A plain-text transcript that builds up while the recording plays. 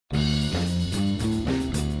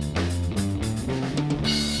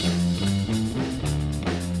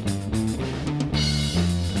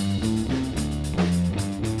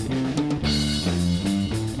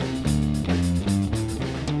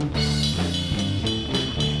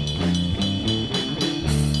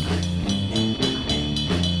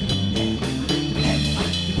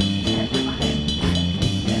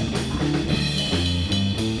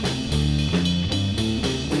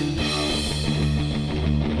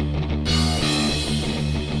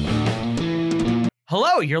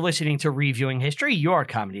Hello, you're listening to Reviewing History, your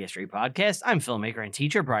comedy history podcast. I'm filmmaker and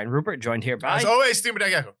teacher Brian Rupert, joined here by... As always, Steve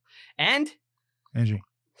Medegako. And... Angie.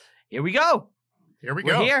 Here we go.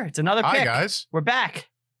 We're here. It's another pick. Hi, guys. We're back.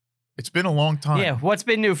 It's been a long time. Yeah, what's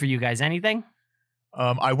been new for you guys? Anything?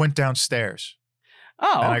 I went downstairs.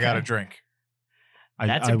 Oh, and I got a drink.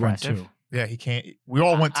 That's I impressive. went too. Yeah, he can't. We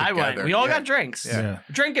all went together. We all got drinks. Yeah.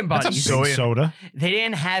 Drinking buddies. So soda. They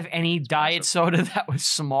didn't have any diet soda that was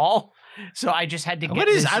small, so I just had to get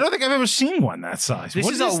this. I don't think I've ever seen one that size. This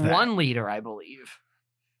what is that? 1 liter, I believe.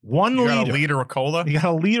 1 You liter. got a liter of cola? You got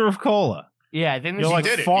a liter of cola. Yeah, I think this You're is... like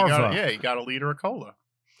did it. Farva. You got a liter of cola.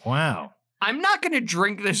 Wow. I'm not going to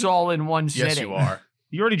drink this all in one sitting. Yes, you are.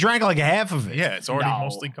 You already drank like half of it. Yeah, it's already No.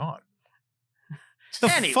 mostly gone.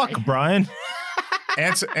 The Anyway. fuck, Brian?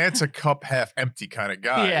 Ant's a cup half empty kind of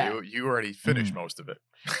guy. Yeah. You already finished most of it.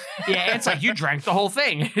 Yeah, it's like you drank the whole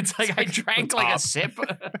thing. It's like I drank like a sip.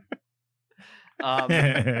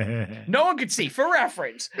 No one could see. For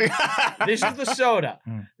reference, this is the soda.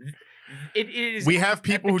 It is. We have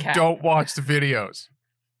people who cap. don't watch the videos.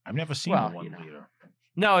 I've never seen Well, a 1 you know. liter.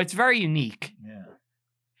 No, it's very unique. Yeah.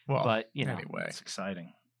 Well, But, you know, anyway. It's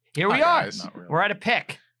exciting. here we Hi, are. guys. Not really. We're at a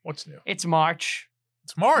pick. What's new? It's March.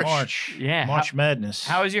 It's March. March. Yeah. March Madness.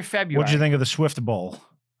 How was your February? What'd you think of the Swift Bowl?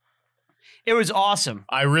 It was awesome.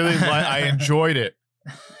 I really I enjoyed it.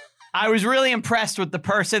 I was really impressed with the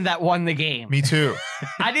person that won the game. Me too.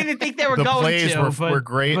 I didn't think they were The going plays to, but were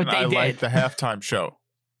great, but and they I did. liked the halftime show.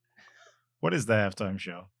 What is the halftime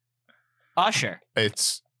show? Usher.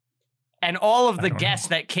 It's And all of the don't guests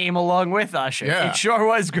that came along with Usher. Yeah. It sure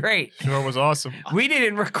was great. sure was awesome. We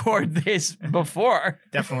didn't record this before.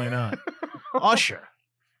 Definitely not. Usher.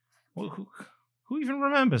 Who even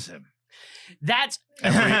remembers him? That's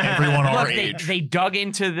Everyone our look. age. They dug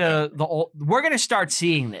into the old. We're gonna start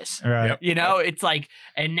seeing this. All right. Yep. You know, it's like,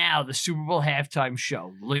 and now the Super Bowl halftime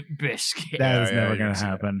show, Limp Bizkit. That is Yeah, never you going can to see that.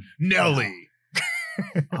 happen. Nelly.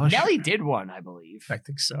 Usher. Nelly did one, I believe. I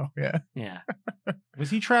think so. Yeah. Yeah, Was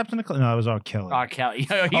he trapped in a... No, it was R. Kelly. R. Kelly.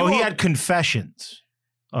 he had Confessions.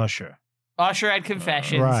 Usher. Usher had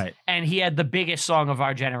Confessions, Right. and he had the biggest song of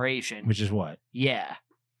our generation. Which is what? Yeah.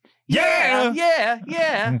 Yeah!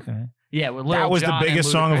 Yeah. Okay. Yeah, with Lil That was Jon the and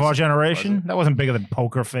biggest song of Ludacris. our generation? Was it? That wasn't bigger than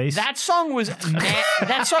Poker Face. That song was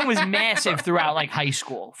massive throughout like high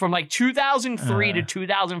school. From like 2003 to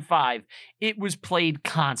 2005, it was played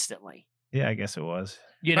constantly. Yeah, I guess it was.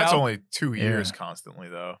 You know, That's only 2 years Yeah. constantly,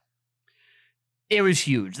 though. it was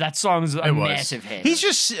huge. That song's a It was. massive hit. He's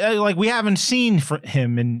just like we haven't seen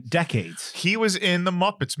him in decades. He was in the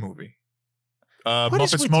Muppets movie. What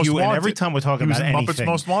Muppets is with Most you? Wanted. And every time we're talking He was about in anything, Muppets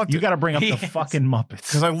Most Wanted. you got to bring up the Yes. fucking Muppets.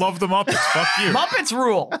 Because I love the Muppets. Fuck you. Muppets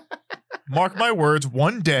rule. Mark my words,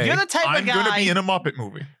 one day You're the type of I'm going to guy- be in a Muppet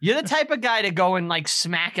movie. You're the type of guy to go and like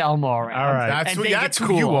smack Elmo around. All right. That's and who, think that's it's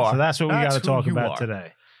who you cool. are. So that's what we got That's to talk who you about are.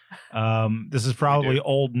 today. This is probably do.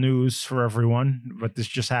 old news for everyone, but this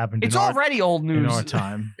just happened. It's in our, already old in news. our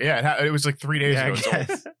time. Yeah, it was like 3 days Yeah, I ago. It's old.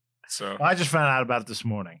 guess. So, I just found out about it this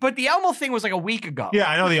morning. But the Elmo thing was like a week ago. Yeah,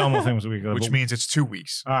 I know the Elmo thing was a week ago. which but- means it's 2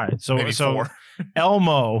 weeks. all right, so Maybe 4.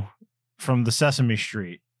 Elmo from the Sesame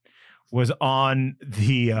Street was on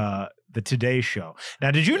the Today Show.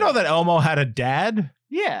 Now, did you know that Elmo had a dad?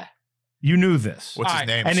 Yeah. You knew this. What's All his right,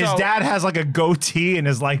 name? And his So- dad has like a goatee and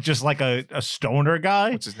is like just like a stoner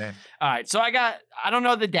guy. What's his name? All right. So I don't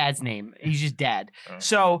know the dad's name. He's just dad. Oh.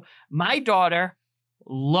 So my daughter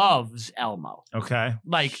loves Elmo. Okay.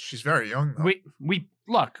 Like She's very young, though. we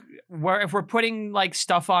look, if we're putting like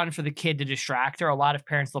stuff on for the kid to distract her, a lot of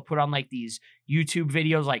parents they'll put on like these YouTube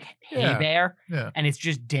videos like Hey Yeah. Bear, Yeah. and it's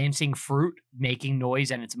just dancing fruit, making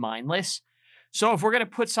noise, and it's mindless. So if we're gonna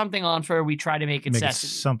put something on for her, we try to make it Make it Sesame.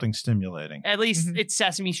 something stimulating. At least Mhm. it's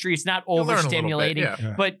Sesame Street. It's not You'll learn a little bit, overstimulating. yeah.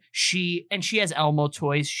 Yeah. But she has Elmo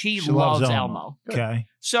toys. She She loves loves Elmo. Good. Okay.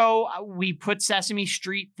 So we put Sesame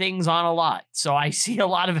Street things on a lot. So I see a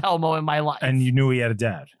lot of Elmo in my life. And you knew he had a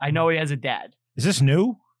dad. I know he has a dad. Is this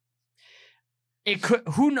new? It could.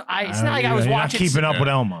 Who? It's not like I was You're watching. Not keeping up with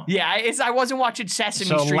Elmo. Yeah, I wasn't watching Sesame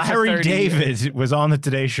So Street. Larry for 30 years. David was on the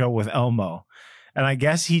Today Show with Elmo. And I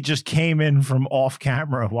guess he just came in from off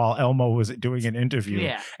camera while Elmo was doing an interview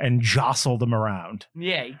Yeah, and jostled him around.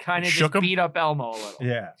 yeah. He kind of Shook just him? beat up Elmo a little.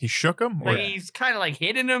 Yeah. He shook him? Or Like, he's kind of like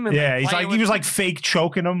hitting him. And Yeah. like He's playing like, with he was him. like fake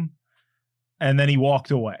choking him. And then he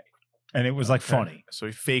walked away. And it was like funny. So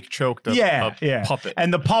he fake choked a, yeah. puppet.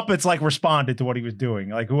 And the puppets like responded to what he was doing.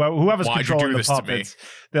 Like whoever's Why'd you controlling do the this to me? puppets,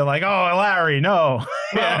 they're like, "Oh, Larry, no."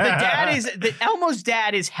 Well, Elmo's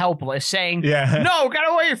dad is helpless, saying, Yeah. "No, get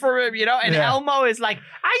away from him," you know. And Elmo is like,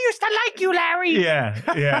 "I used to like you, Larry." Yeah.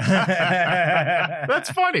 That's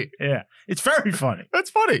funny. Yeah, it's very funny. That's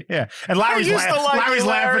funny. Yeah, and Larry's used to like Larry's you,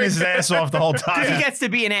 laughing Larry. his ass off the whole time. He gets to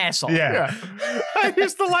be an asshole. Yeah. I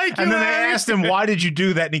used to like you. And then they Larry. asked him, "Why did you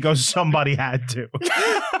do that?" And he goes, "Somebody had to."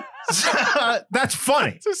 That's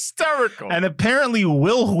funny. It's hysterical. And apparently,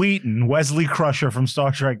 Will Wheaton, Wesley Crusher from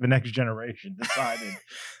Star Trek: The Next Generation, decided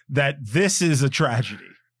that this is a tragedy.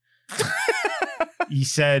 He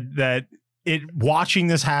said that watching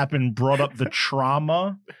this happen brought up the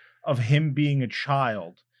trauma of him being a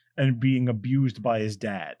child and being abused by his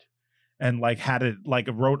dad. And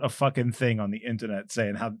wrote a fucking thing on the internet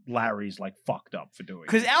saying how Larry's like fucked up for doing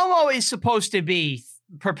it. Because Elmo is supposed to be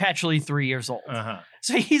perpetually 3 years old. Uh-huh.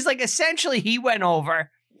 So he's like, essentially, he went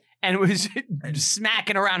over and was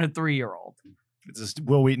smacking around a 3-year-old.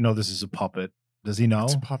 Will Wheaton know this is a puppet? Does he know?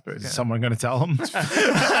 It's a puppet. Is Yeah. someone going to tell him? Look,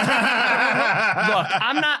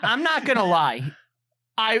 I'm not gonna lie.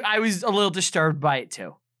 I was a little disturbed by it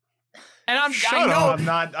too. And I know I'm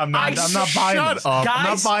not buying Shut this. up. I'm not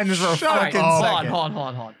Guys, buying this for a shut fucking up. second. Hold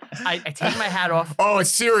on. I take my hat off. Oh,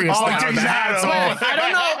 it's serious. Oh, now. dude, The hat's hat off. I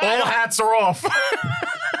don't know. All hats are off.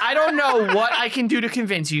 I don't know what I can do to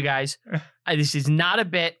convince you guys. This is not a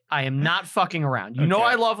bit. I am not fucking around. You know Okay.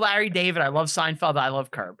 I love Larry David. I love Seinfeld. I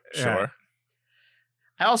love Curb. Sure.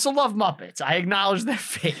 I also love Muppets. I acknowledge they're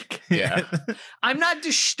fake. Yeah. I'm not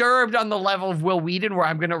disturbed on the level of Will Wheaton where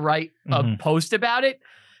I'm going to write a Mhm. post about it.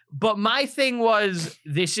 But my thing was,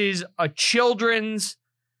 this is a children's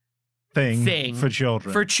thing for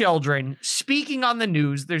children. for children. Speaking on the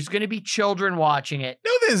news, there's going to be children watching it.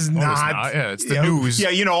 no, there's No, not. it's not. Yeah, it's the You know, news.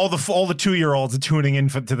 Yeah, all the 2-year-olds are tuning in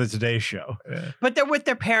to the Today Show. Yeah. But they're with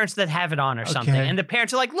their parents that have it on or something. Okay. And the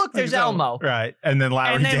parents are like, look, there's Elmo. Right. And then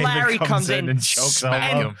Larry And then David Larry comes in and chokes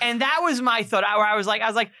smack Elmo. him. And that was my thought. Where I was like,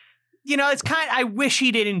 it's I wish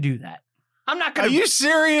he didn't do that. I'm not Are going to. you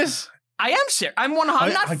serious? I am serious. I'm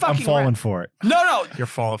not fucking I'm falling around. for it. No. You're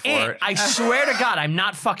falling for Ant, it. I swear to God, I'm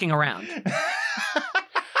not fucking around.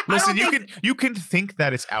 Listen, I don't you can think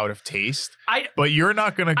that it's out of taste, I but you're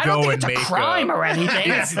not going to I don't go think and it's make a crime or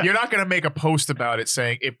anything. You're not going to make a post about it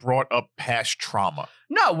saying it brought up past trauma.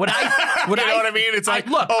 No, what you know what I mean? It's like,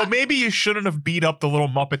 look, oh, maybe you shouldn't have beat up the little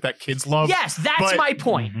Muppet that kids love. yes, that's but- my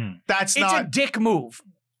point. Mhm. That's It's not. a dick move.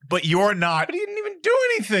 But you're not. But he didn't even do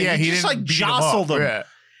anything. Yeah, he he just didn't like beat jostled up. him. Yeah.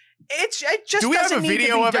 It just Do we have doesn't a need to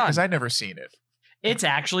video be of it? done. Because I've never seen it. It's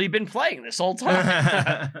actually been playing this whole time.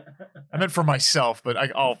 I meant for myself, but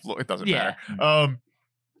it doesn't Yeah. matter.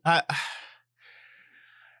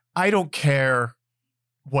 I don't care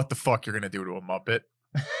what the fuck you're gonna do to a Muppet.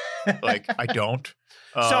 Like, I don't.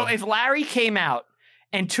 So if Larry came out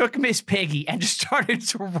and took Miss Piggy and just started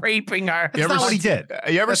raping her, You That's ever not what he see- did.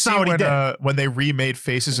 You ever That's see not what he when they remade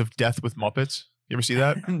Faces of Death with Muppets? You ever see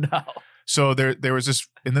that? no. So there was this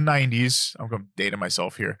in the 90s. I'm going to date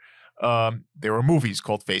myself here. There were movies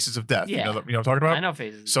called Faces of Death. Yeah. You know what I'm talking about? I know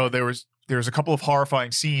faces. So there's a couple of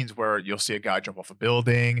horrifying scenes where you'll see a guy jump off a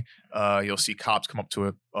building. You'll see cops come up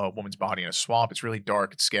to a woman's body in a swamp. It's really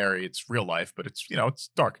dark. It's scary. It's real life, but it's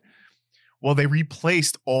dark. Well, they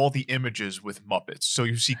replaced all the images with Muppets. So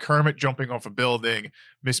you see Kermit jumping off a building,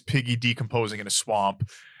 Miss Piggy decomposing in a swamp,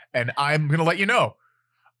 and I'm going to let you know.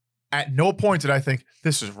 At no point did I think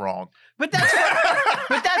this is wrong. But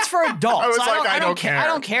that's for adults. I was like, I don't care. care. I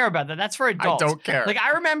don't care about that. That's for I adults. don't care. Like,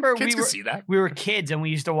 I remember Kids can see that. we were kids and we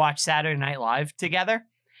used to watch Saturday Night Live together.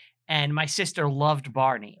 And my sister loved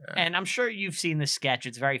Barney. Yeah. And I'm sure you've seen this sketch.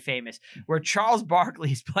 It's very famous, where Charles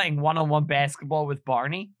Barkley is playing one-on-one basketball with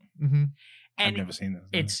Barney. Mm-hmm. I've And never seen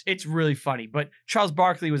this. it's really funny. But Charles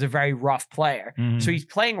Barkley was a very rough player. Mhm. So he's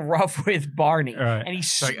playing rough with Barney. Right. And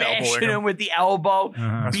he's Like elbowing smashing him. him with the elbow,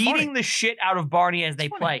 Uh-huh. That's beating funny. the shit out of Barney as they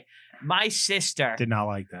funny. play. My sister Did not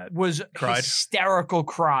like that. was Cried? hysterical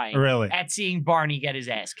crying Really? at seeing Barney get his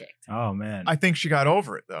ass kicked. Oh man. I think she got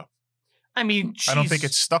over it though. I mean, I don't think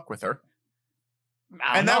it's stuck with her. I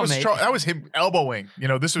don't And know, that was maybe. that was him elbowing.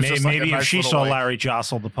 This was just like maybe a if nice she little, saw like, Larry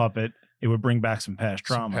jostle the puppet, it would bring back some past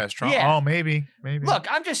some trauma. past trauma. Yeah. Oh, maybe. Look,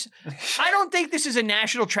 I don't think this is a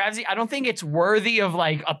national travesty. I don't think it's worthy of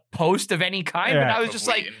like a post of any kind. But Yeah. I was Of just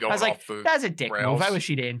like, Wheaton going off the that's a dick rails. move. I wish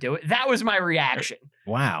she didn't do it. That was my reaction.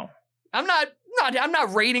 Wow. I'm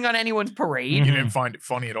not rating on anyone's parade. Mhm. You didn't find it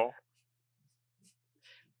funny at all.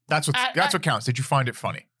 That's what counts. Did you find it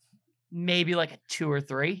funny? Maybe like a 2 or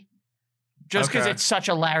 3. Just because Okay. it's such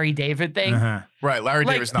a Larry David thing. Uh-huh. Right, Larry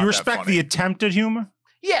Like, David's not You that respect funny. the attempt at humor?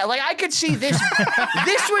 Yeah, like I could see this.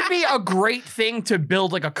 This would be a great thing to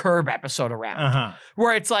build like a Curb episode around,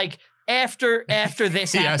 where it's like after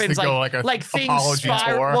this He has happens, to go like a things apology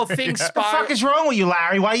spiral. tour. Well, things What the spiral. fuck is wrong with you,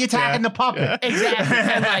 Larry? Why are you attacking the puppet?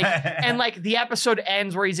 Exactly. And like the episode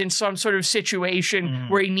ends where he's in some sort of situation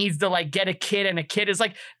where he needs to like get a kid, and a kid is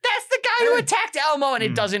like, that's the guy who attacked Elmo, and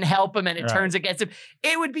it doesn't help him and it turns against him.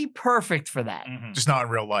 It would be perfect for that. Just not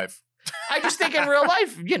in real life. I just think in real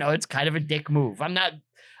life, it's kind of a dick move. I'm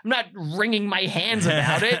not wringing my hands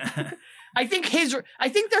about it. I think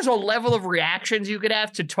there's a level of reactions you could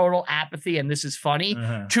have to total apathy, and this is funny,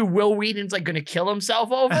 to Will Wheaton's like going to kill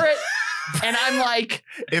himself over it. And I'm like,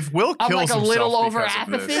 if Will kills I'm like a himself little over because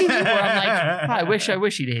of this- apathy, where I'm like, I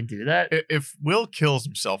wish he didn't do that. If Will kills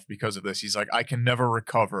himself because of this, he's like, I can never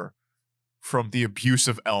recover from the abuse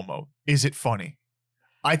of Elmo. Is it funny?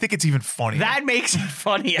 I think it's even funnier. That makes it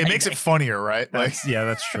funny. It makes it funnier, right? Like,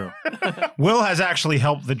 That's true. Will has actually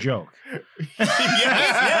helped the joke.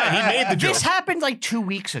 yeah, he made the joke. This happened like 2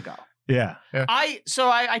 weeks ago. Yeah.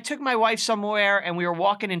 I took my wife somewhere and we were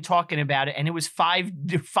walking and talking about it, and it was 5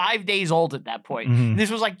 days old at that point. Mhm.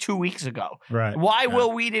 This was like 2 weeks ago. Right. Why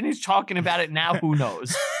Will Wheaton is talking about it now, who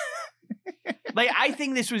knows? Like, I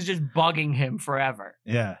think this was just bugging him forever.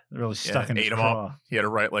 Yeah. Really stuck in his ate him craw. up. He had to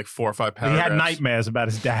write like 4 or 5 He paragraphs. had nightmares about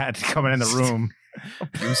his dad coming in the room.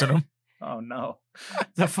 abusing him. Oh, no.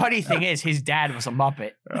 The funny thing is, his dad was a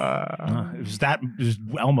Muppet. It was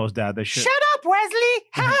Elmo's dad. They should. Shut up,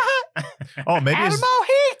 Wesley! Oh, maybe Elmo his,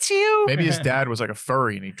 hates you! maybe his dad was like a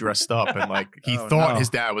furry and he dressed up and like he Oh, thought no. his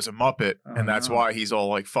dad was a Muppet, Oh, and that's no. why he's all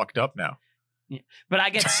like fucked up now. But I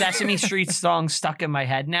get Sesame Street songs stuck in my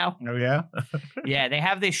head now. Oh, yeah? Yeah, they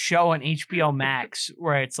have this show on HBO Max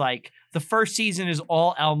where it's like the first season is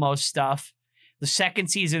all Elmo stuff. The second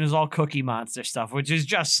season is all Cookie Monster stuff, which is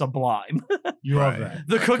just sublime. You love Right. that.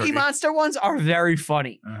 The Right, Cookie Monster ones are very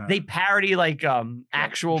funny. Uh-huh. They parody like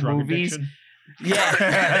actual Drug movies. addiction?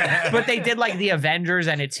 Yeah. But they did like the Avengers,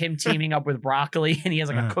 and it's him teaming up with Broccoli, and he has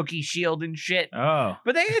like a Uh-huh. cookie shield and shit. Oh.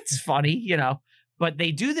 But it's funny, But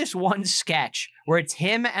they do this one sketch where it's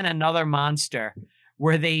him and another monster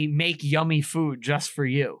where they make yummy food just for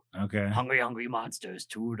you. Okay. Hungry, hungry monsters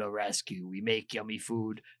to the rescue. We make yummy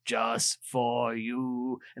food just for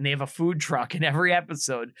you. And they have a food truck in every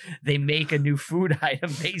episode. They make a new food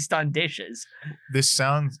item based on dishes.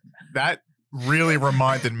 That really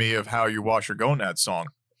reminded me of how you wash your gonads song.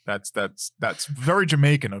 That's very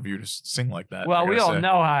Jamaican of you to sing like that. Well, I we gotta all say.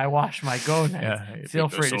 know how I wash my gonads. Yeah, you Feel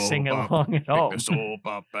pick the free to sing soap up, along at pick home. the soap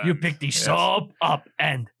up You and- pick the Yes. soap up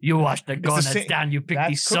and you wash the the gonads same- down. You pick the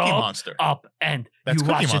That's Cookie soap Monster. up and That's you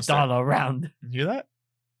Cookie wash Monster. it all around. You hear that?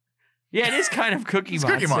 Yeah, it is kind of Cookie It's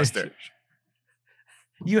Monster. Cookie Monster.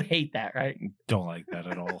 You hate that, right? Don't like that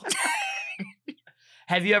at all.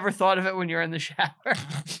 Have you ever thought of it when you're in the shower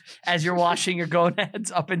as you're washing your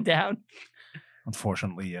gonads up and down?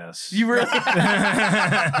 Unfortunately, yes. You really?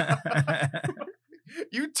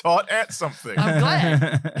 You taught at something. I'm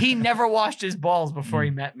glad. He never washed his balls before he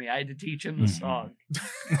met me. I had to teach him the Mhm. song.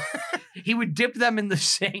 He would dip them in the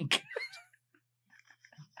sink.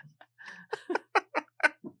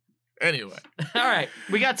 Anyway, All right,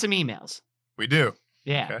 we got some emails. we do.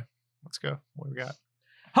 Yeah. Okay. Let's go. What do we got?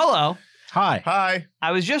 Hello. Hi. Hi.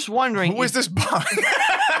 I was just wondering. Who is this by?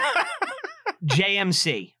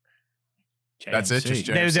 JMC? That's it, just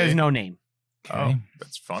JMC. JMC. There's no name. Okay. Oh,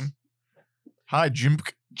 that's fun. Hi, Jim.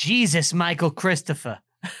 Jesus, Michael Christopher.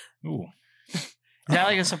 Ooh. Is that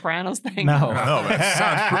like a Sopranos thing? No. No,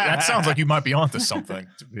 that sounds like you might be onto something.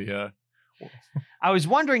 To be I was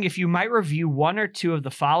wondering if you might review one or two of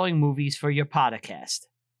the following movies for your podcast.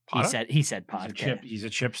 Potter? He said He's a podcast. He's a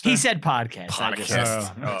chipster. He said podcast. I just said.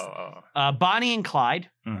 podcast. Oh. Bonnie and Clyde,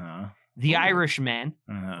 Uh-huh. The Ooh. Irishman,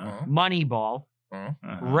 Uh-huh. Moneyball, Oh.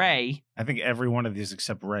 Uh-huh. Ray, I think every one of these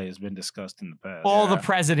except Ray has been discussed in the past. All the Yeah.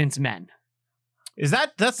 President's Men.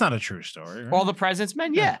 That's not a true story, right? All the President's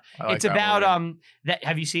Men. Yeah, I like it's that about movie. that.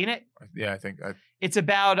 Have you seen it? Yeah, I think. It's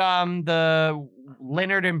about the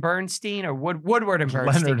Leonard and Bernstein or Woodward and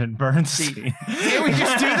Bernstein. Leonard and Bernstein. Did we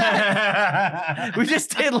just do that? We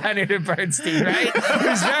just did Leonard and Bernstein, right? It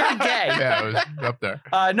was very gay. Yeah, it was up there.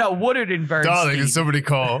 No, Woodard and Bernstein. Darling, can somebody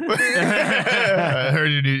call? I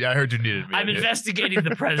heard you needed me. I'm investigating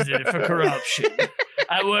the president for corruption.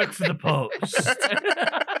 I work for the Post.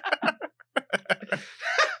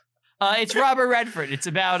 It's Robert Redford. It's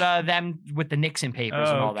about them with the Nixon papers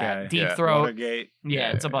and all that. Okay. Deep Yeah. Throat. Watergate.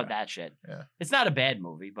 Yeah, it's Yeah, about that shit. Yeah. It's not a bad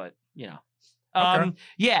movie, but Okay.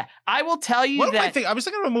 Yeah, I will tell you What am I that. thinking? I was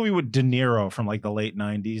thinking of a movie with De Niro from like the late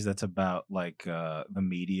 '90s. That's about like the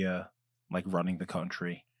media, like running the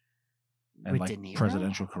country, and With like De Niro?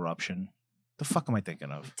 presidential corruption. The fuck am I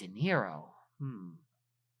thinking of? De Niro.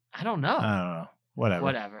 I don't know. I don't know.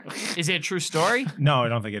 Whatever. Is it a true story? No, I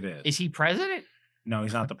don't think it is. Is he president? No,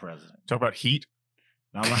 he's not the president. Talk about Heat.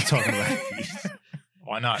 No, I'm not talking about Heat.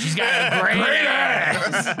 Why not? She's got a great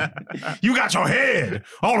ass. You got your head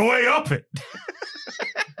all the way up it.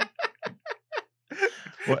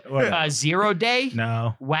 What? 0 Day?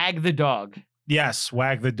 No. Wag the Dog. Yes,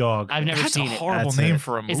 Wag the Dog. I've never That's seen a it. horrible That's name it.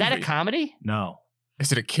 for a movie. Is that a comedy? No.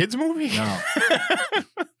 Is it a kids movie? No.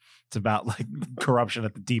 It's about like corruption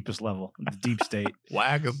at the deepest level, the deep state.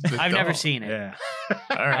 Wag of the I've never dog. seen it. Yeah.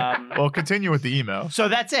 All right. Well, continue with the email. So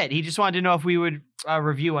that's it. He just wanted to know if we would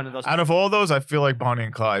review one of those. Out of all those, I feel like Bonnie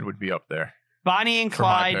and Clyde would be up there. Bonnie and For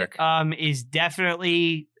my Clyde pick. is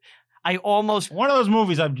definitely. I almost. One of those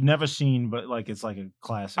movies I've never seen, but like it's like a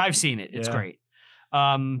classic. I've seen it. It's Yeah. great.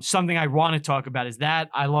 Something I want to talk about is that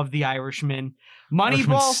I love The Irishman. Irishman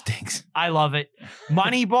Moneyball, stinks. I love it.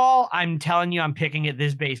 Moneyball, I'm telling you, I'm picking it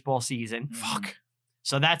this baseball season. Fuck.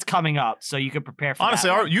 So that's coming up. So you can prepare for Honestly,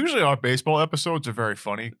 that. usually our baseball episodes are very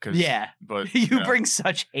funny. Yeah. But You bring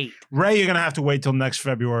such hate. Ray, you're gonna have to wait till next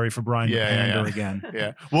February for Brian to Yeah, pander yeah. again.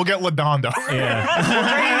 Yeah. We'll get Ladondo. Yeah.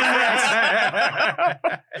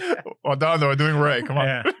 Ladondo, we're doing Ray. Come on.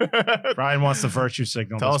 Yeah. Brian wants the virtue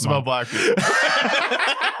signal. Tell this us about month. black people.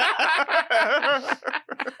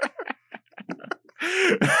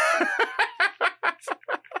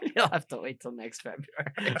 You'll have to wait till next February.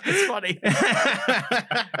 It's funny.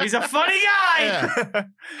 He's a funny guy.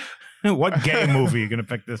 Yeah. What gay movie are you gonna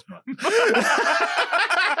pick this month?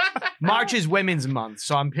 March is Women's Month,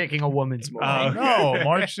 so I'm picking a woman's movie. No,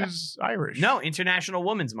 March is Irish. No, International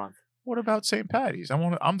Women's Month. What about St. Patty's?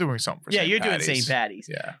 I'm doing something for Yeah, St. you're Patty's. doing St. Patty's.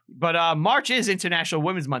 Yeah. But March is International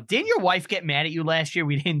Women's Month. Didn't your wife get mad at you last year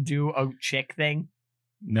we didn't do a chick thing?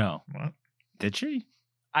 No. What? Did she?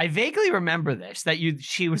 I vaguely remember this, that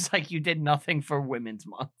she was like, you did nothing for Women's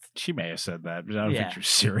Month. She may have said that, but I don't Yeah. think you're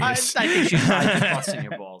serious. I think she's probably just busting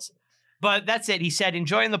your balls. But that's it. He said,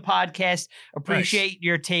 enjoying the podcast. Appreciate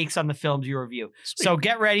your takes on the films you review. So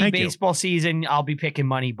get ready, Thank you. baseball season. I'll be picking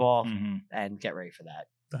Moneyball Mhm. and get ready for that.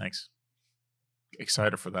 Thanks.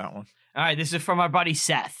 Excited for that one. All right, this is from our buddy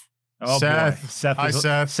Seth. Oh, Seth. boy. Seth Hi, is,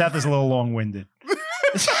 Seth. Seth is a little long-winded.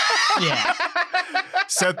 Yeah.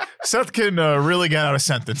 Seth can really get out a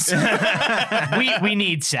sentence. we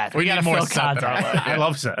need Seth. We gotta need more fill Seth in our content. life. I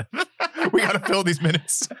love Seth. We got to fill these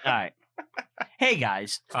minutes. All right. Hey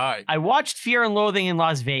guys, All right. I watched Fear and Loathing in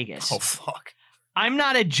Las Vegas. Oh, fuck. I'm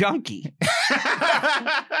not a junkie.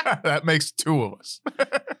 That makes two of us.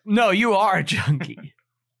 No, you are a junkie.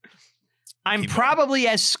 I'm Keep probably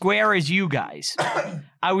as square as you guys.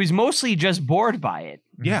 I was mostly just bored by it.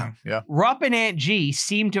 Yeah. Yeah. Rupp and Aunt G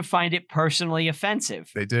seemed to find it personally offensive.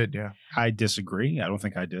 They did, yeah. I disagree. I don't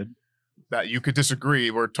think I did. That you could disagree.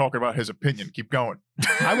 We're talking about his opinion. Keep going.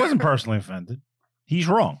 I wasn't personally offended. He's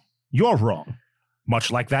wrong. You're wrong.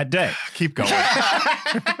 Much like that day. Keep going.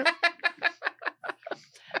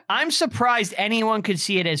 I'm surprised anyone could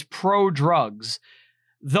see it as pro-drugs,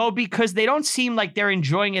 though, because they don't seem like they're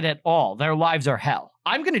enjoying it at all. Their lives are hell.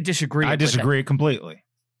 I'm going to disagree. I with that. disagree completely.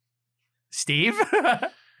 Steve?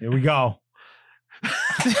 Here we go.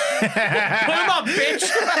 Put him up, bitch.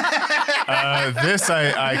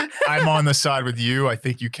 I'm on the side with you. I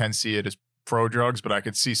think you can see it as pro drugs, but I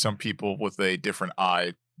could see some people with a different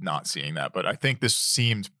eye not seeing that. But I think this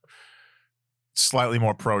seemed slightly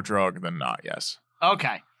more pro drug than not. Yes.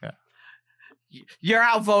 Okay. Yeah. You're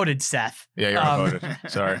outvoted, Seth. Yeah, you're outvoted.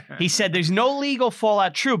 Sorry. He said there's no legal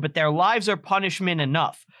fallout. True, but their lives are punishment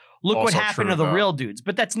enough. Look what Also happened true, to the though. real dudes.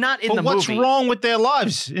 But that's not in But the what's movie. wrong with their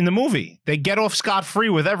lives in the movie? They get off scot-free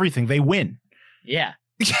with everything. They win. Yeah.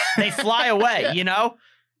 They fly away, you know?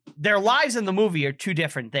 Their lives in the movie are two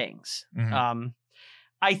different things. Mhm.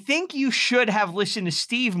 I think you should have listened to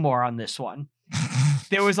Steve more on this one.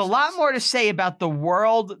 There was a lot more to say about the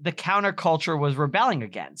world the counterculture was rebelling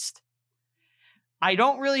against. I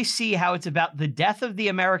don't really see how it's about the death of the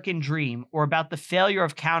American dream or about the failure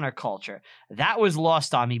of counterculture. That was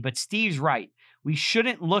lost on me, but Steve's right. We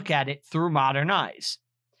shouldn't look at it through modern eyes.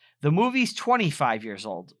 The movie's 25 years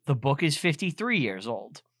old. The book is 53 years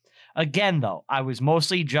old. Again, though, I was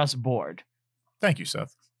mostly just bored. Thank you,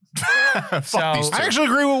 Seth. Fuck So- these two. I actually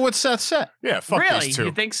agree with what Seth said. Yeah, fuck Really? these two.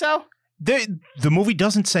 You think so? The movie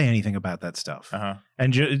doesn't say anything about that stuff. Uh-huh.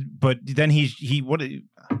 But then he what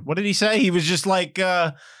did he say? He was just like,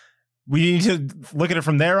 we need to look at it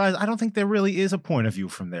from their eyes. I don't think there really is a point of view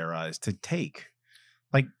from their eyes to take.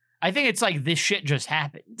 I think it's like this shit just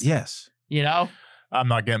happened. Yes. You know? I'm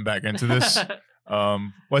not getting back into this.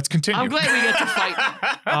 Let's continue. I'm glad we get to fight.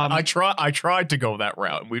 I tried to go that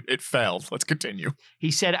route, and it failed. Let's continue.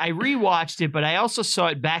 He said, I rewatched it, but I also saw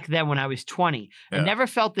it back then when I was 20. Yeah. I never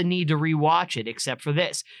felt the need to rewatch it except for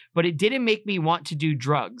this, but it didn't make me want to do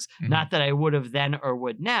drugs. Not that I would have then or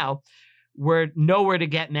would now. We're nowhere to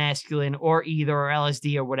get masculine or either or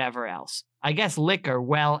LSD or whatever else. I guess liquor,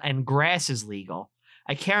 well, and grass is legal.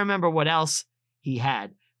 I can't remember what else he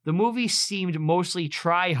had. The movie seemed mostly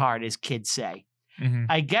try hard, as kids say.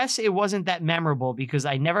 I guess it wasn't that memorable because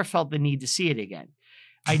I never felt the need to see it again.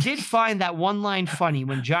 I did find that one line funny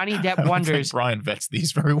when Johnny Depp wonders. Brian vets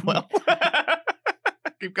these very well.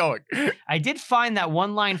 Keep going. I did find that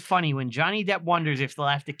one line funny when Johnny Depp wonders if they'll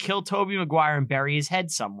have to kill Tobey Maguire and bury his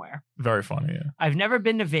head somewhere. Very funny, yeah. I've never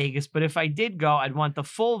been to Vegas, but if I did go, I'd want the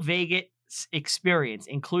full Vegas experience,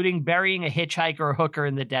 including burying a hitchhiker or hooker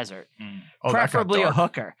in the desert. Preferably a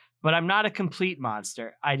hooker. But I'm not a complete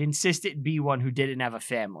monster. I'd insist it be one who didn't have a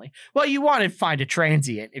family. Well, you want to find a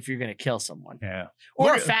transient if you're going to kill someone. Yeah.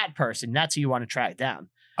 Or a fat person. That's who you want to track down.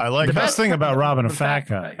 I like the best thing about robbing a fat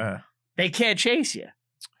guy. They can't chase you.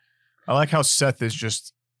 I like how Seth is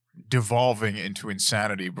just devolving into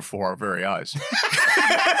insanity before our very eyes.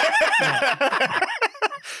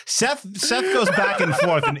 Seth goes back and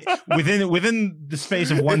forth, and within the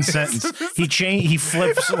space of one sentence, he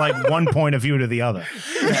flips like one point of view to the other.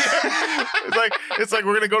 It's like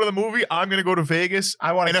we're gonna go to the movie. I'm gonna go to Vegas.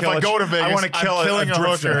 I want to. And if I go to Vegas, I want to kill I'm killing a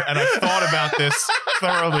drifter. hooker, and I thought about this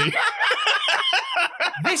thoroughly.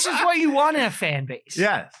 This is what you want in a fan base.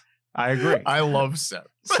 Yes, I agree. I love Seth.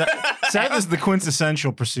 Seth is the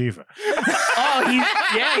quintessential perceiver.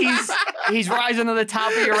 Oh, he's rising to the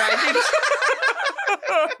top of your rankings.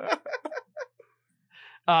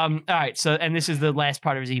 All right, so, and this is the last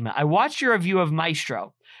part of his email. I watched your review of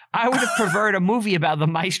Maestro. I would have preferred a movie about the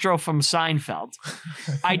Maestro from Seinfeld.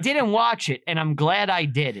 I didn't watch it, and I'm glad I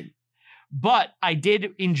didn't. But I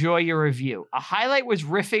did enjoy your review. A highlight was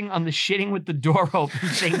riffing on the shitting with the door open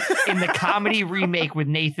thing in the comedy remake with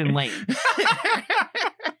Nathan Lane.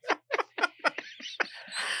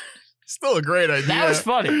 Still a great idea. That was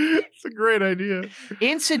funny. It's a great idea.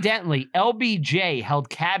 Incidentally, LBJ held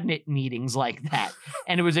cabinet meetings like that,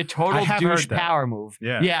 and it was a total douche power move.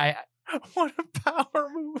 Yeah. What a power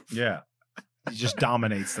move. Yeah. He just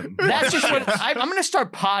dominates them. That's just what I'm going to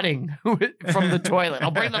start potting from the toilet.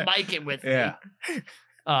 I'll bring the mic in with me.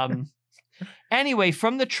 Anyway,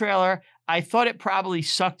 from the trailer, I thought it probably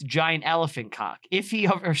sucked giant elephant cock. If he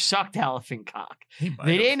ever sucked elephant cock.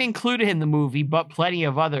 They didn't include it in the movie, but plenty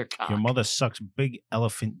of other cock. Your mother sucks big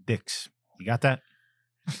elephant dicks. You got that?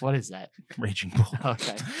 What is that? Raging Bull.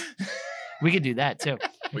 Okay. We could do that too.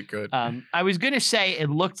 We could. I was going to say it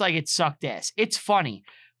looked like it sucked ass. It's funny.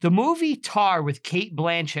 The movie Tar with Cate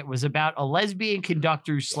Blanchett was about a lesbian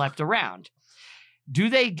conductor who slept around. Do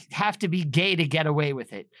they have to be gay to get away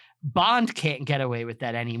with it? Bond can't get away with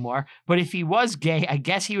that anymore, but if he was gay, I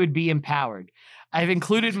guess he would be empowered. I've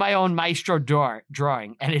included my own Maestro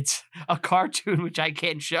drawing, and it's a cartoon which I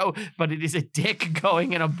can't show, but it is a dick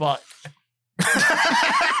going in a butt.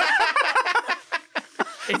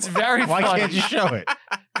 It's very funny. Why can't you show it?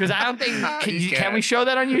 Because I don't think can we show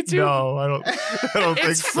that on YouTube? No, I don't think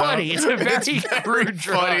it's so. Funny. It's a very crude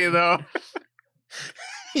drawing. Funny though.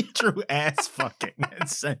 He drew ass fucking and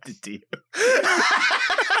sent it to you.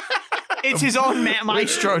 It's his own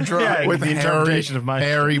Maestro drawing. Yeah, with the interpretation of Maestro.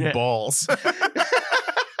 hairy balls.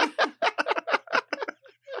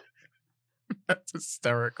 That's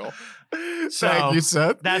hysterical. So, thank you,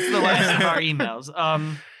 Seth. That's the last of our emails.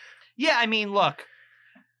 Yeah, I mean, look,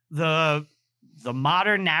 the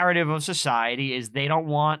modern narrative of society is they don't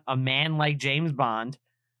want a man like James Bond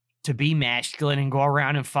to be masculine and go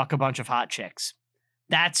around and fuck a bunch of hot chicks.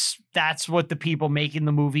 That's what the people making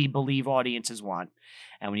the movie believe audiences want.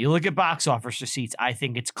 And when you look at box office receipts, I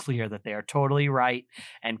think it's clear that they are totally right.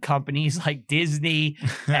 And companies like Disney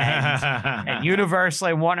and Universal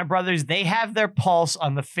and Warner Brothers, they have their pulse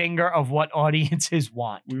on the finger of what audiences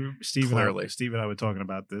want. Steve and I were talking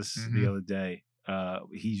about this the other day.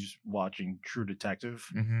 He's watching True Detective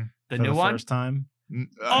The for new the one? first time.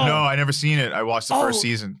 No, I never seen it. I watched the first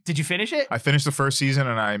season. Did you finish it? I finished the first season,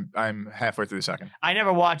 and I'm halfway through the second. I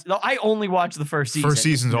never watched. I only watched the first season. First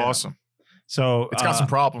season's awesome. So it's got some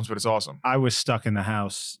problems, but it's awesome. I was stuck in the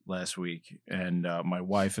house last week, and my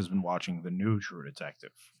wife has been watching the new True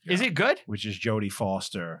Detective. Is it good? Which is Jodie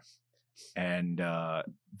Foster and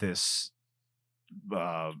this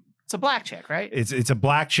It's a black chick, right? It's a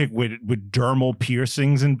black chick with dermal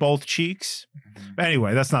piercings in both cheeks.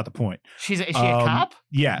 Anyway, that's not the point. Is she a cop?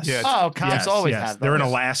 Yes. Yeah, Oh, cops Yes, always yes. have They're in those.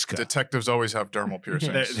 Alaska. Detectives always have dermal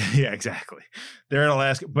piercings. Yeah, exactly. They're in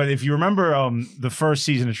Alaska. But if you remember the first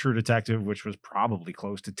season of True Detective, which was probably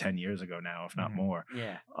close to 10 years ago now, if not more,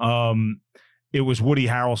 Yeah. it was Woody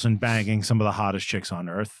Harrelson banging some of the hottest chicks on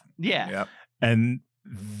earth. Yeah. Yep. And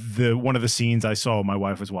one of the scenes I saw, my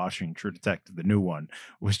wife was watching True Detective, the new one,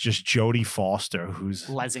 was just Jodie Foster, who's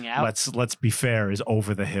Lesing out. let's be fair, is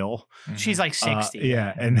over the hill. She's like 60.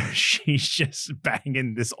 Yeah, and she's just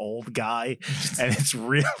banging this old guy, and it's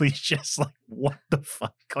really just like, what the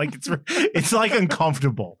fuck? Like it's like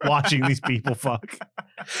uncomfortable watching these people fuck.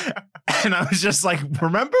 And I was just like,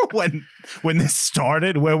 remember when this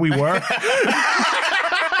started, where we were?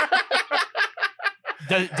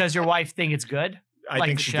 Does your wife think it's good? I Like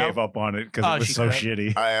think the she show? gave up on it because Oh, it was she so quit?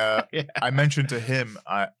 shitty. I mentioned to him,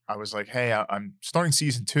 I was like, hey, I'm starting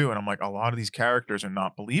season 2, and I'm like, a lot of these characters are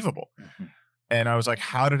not believable. And I was like,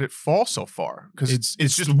 how did it fall so far? Because it's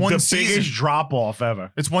just one the season. biggest drop off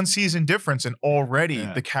ever. It's one season difference, and already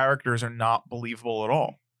Yeah. the characters are not believable at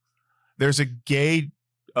all. There's a gay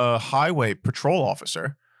highway patrol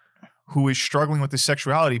officer who is struggling with his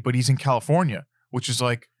sexuality, but he's in California, which is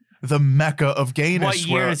like the mecca of gayness. What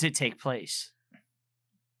year where does it take place?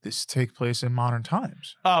 this take place in modern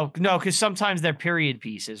times? Oh, no, because sometimes they're period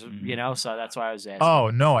pieces, you know, so that's why I was asking. Oh,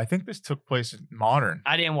 no, I think this took place in modern.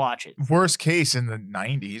 I didn't watch it. Worst case in the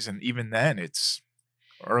 90s, and even then it's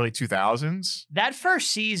early 2000s. That first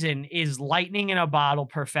season is lightning in a bottle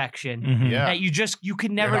perfection Mhm. Yeah. that you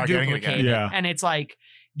can never not getting it duplicate again. it. Yeah. And it's like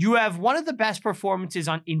you have one of the best performances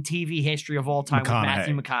in TV history of all time with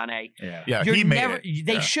Matthew McConaughey. McConaughey. Yeah. Yeah, he made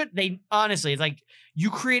it. They honestly, it's like you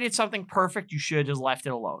created something perfect. You should have just left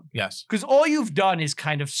it alone. Yes. Because all you've done is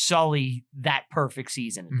kind of sully that perfect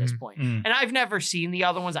season at this Mhm. point. Mm. And I've never seen the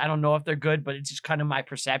other ones. I don't know if they're good, but it's just kind of my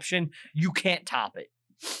perception. You can't top it.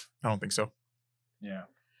 I don't think so. Yeah.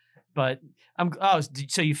 But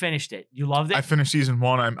so you finished it. You loved it? I finished season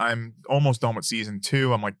 1. I'm almost done with season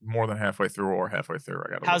 2. I'm like more than halfway through or halfway through.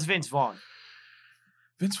 How's Vince Vaughn?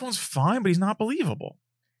 Vince Vaughn's fine, but he's not believable.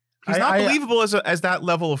 He's I- not I- believable as that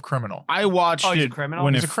level of criminal. I watched Oh, he's a it criminal?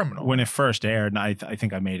 when He's it a criminal. when it first aired, and I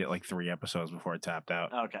think I made it like 3 episodes before it tapped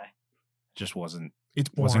out. Okay. Just wasn't. It's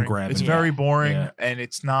boring. Wasn't grabbing It's me. very boring, Yeah. and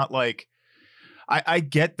it's not like I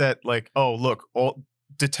get that. Like, oh, look, all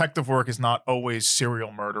detective work is not always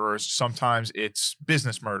serial murderers. Sometimes it's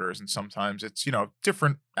business murders, and sometimes it's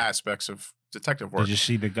different aspects of detective work. Did you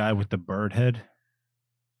see the guy with the bird head?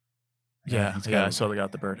 Yeah, he's yeah, got I a- saw they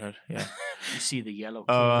got the bird head. Yeah. You see the yellow.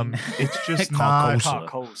 It's just not.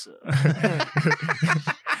 Carcosa. Carcosa.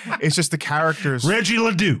 It's just the characters Reggie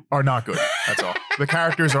Ledoux. are not good. That's all. The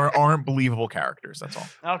characters aren't believable characters. That's all.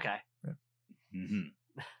 Okay. Mm-hmm.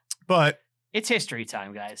 But It's history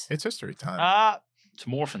time, guys. it's history time. It's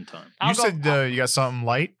morphin' time. I'll You go, said you got something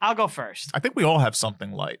light. I'll go first. I think we all have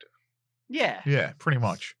something light. Yeah. Yeah, pretty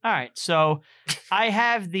much. All right. So I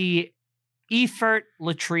have the Efert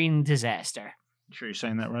latrine disaster. Sure you're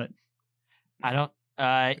saying that right? I don't.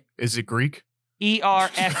 Is it Greek?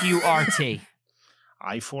 ERFURT.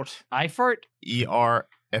 Eifort? Eifert.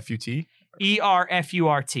 ERFUT.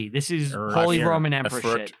 ERFURT. This is Holy Roman Emperor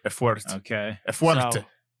shit. Efort. Okay. Efort. So-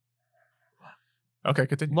 Okay,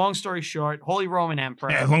 continue. Long story short, Holy Roman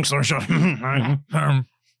Emperor. Yeah, long story short. So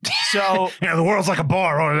Yeah, the world's like a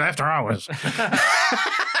bar after hours.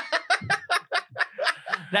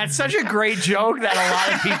 that's such a great joke that a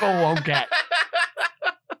lot of people won't get.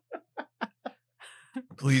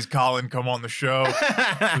 Please, Colin, come on the show.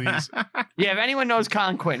 Please. Yeah, if anyone knows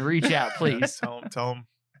Colin Quinn, reach out, please. Tell him.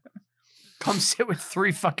 Come sit with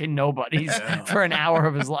 3 fucking nobodies Yeah. for an hour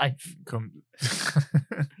of his life. Come.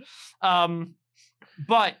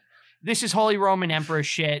 But this is Holy Roman Emperor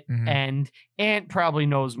shit, Mhm. and Ant definitely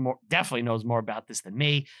knows more about this than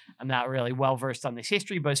me. I'm not really well versed on this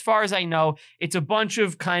history, but as far as I know, it's a bunch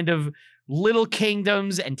of kind of little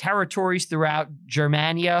kingdoms and territories throughout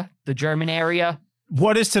Germania, the German area.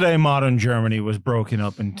 What is today modern Germany was broken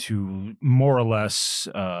up into more or less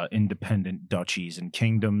independent duchies and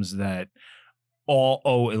kingdoms that all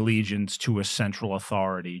owe allegiance to a central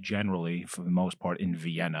authority, generally, for the most part, in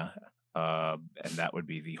Vienna. And that would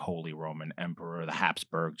be the Holy Roman Emperor, the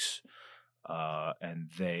Habsburgs. And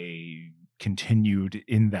they continued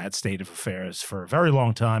in that state of affairs for a very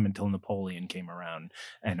long time until Napoleon came around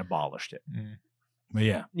and abolished it. Mm. But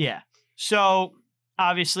yeah. Yeah. So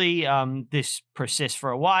obviously, this persists for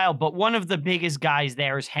a while, but one of the biggest guys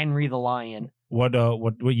there is Henry the Lion. What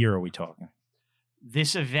year are we talking?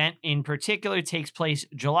 This event in particular takes place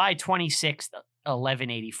July 26th,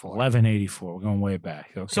 1184. 1184. We're going way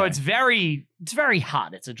back. Okay. So it's very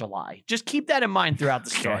hot. It's a July. Just keep that in mind throughout the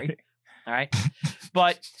story. Okay. All right.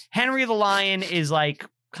 But Henry the Lion is like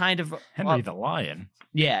kind of Henry the Lion.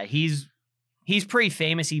 Yeah, he's pretty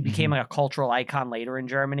famous. He became like a cultural icon later in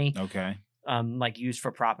Germany. Okay. Like used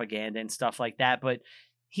for propaganda and stuff like that. But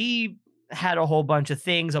he had a whole bunch of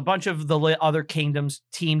things. A bunch of the other kingdoms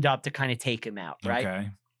teamed up to kind of take him out, right? Okay.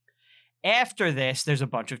 After this, there's a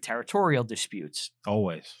bunch of territorial disputes.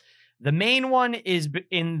 Always. The main one is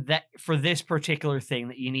for this particular thing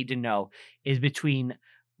that you need to know is between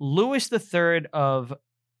Louis III of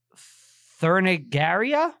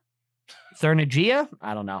Thernagia,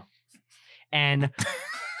 I don't know, and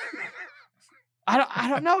I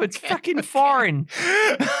don't know. It's fucking foreign.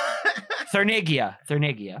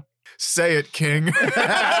 Thernagia. Say it, King.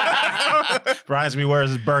 Reminds me wears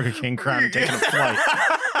his Burger King crown and taking a flight.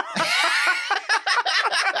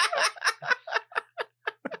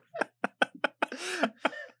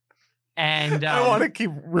 And I want to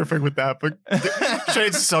keep riffing with that, but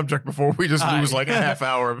change the subject before we just lose like a half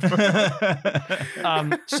hour of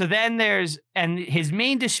so then his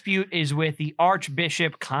main dispute is with the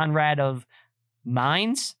Archbishop Conrad of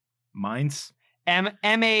Mainz. Mainz?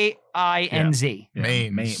 M-A-I-N-Z. Yeah.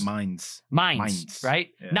 Mainz. Mainz. Right?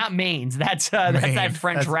 Yeah. Not Mainz. That's that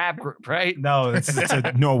French rap group, right? No, it's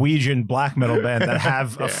a Norwegian black metal band that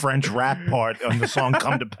have a French rap part on the song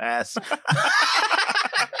Come to Pass.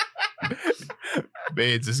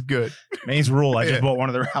 Mainz is good. Mainz rule. I just bought one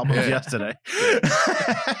of their albums yesterday.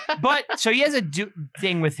 But so he has a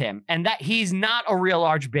thing with him, and that he's not a real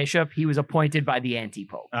archbishop. He was appointed by the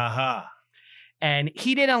anti-pope. Uh-huh. And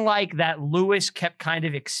he didn't like that Louis kept kind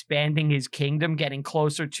of expanding his kingdom, getting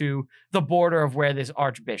closer to the border of where this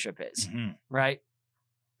archbishop is, right?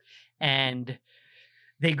 And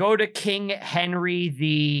they go to King Henry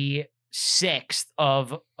the Sixth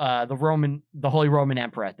of the Holy Roman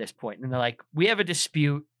Emperor at this point, and they're like, "We have a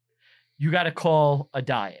dispute. You got to call a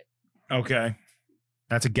diet." Okay,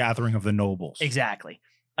 that's a gathering of the nobles. Exactly,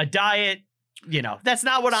 a diet. You know, that's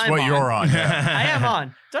not what I'm what on. you're on. Yeah. I am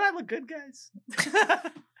on. Don't I look good, guys?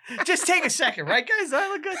 Just take a second, right, guys? Don't I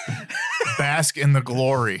look good? Bask in the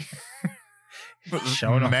glory.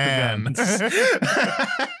 Showing off the guns.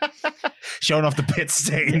 Showing off the pit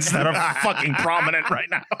stains that are fucking prominent right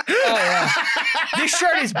now. Oh, yeah. This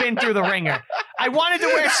shirt has been through the ringer. I wanted to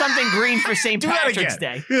wear something green for St. Patrick's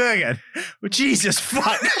Day. Do that again. Well, Jesus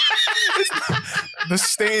fuck. The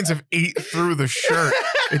stains have ate through the shirt.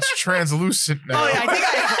 It's translucent now. Oh, yeah. I think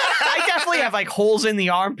I definitely have like holes in the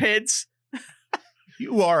armpits.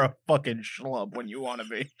 You are a fucking schlub when you want to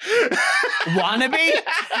be. Wanna be?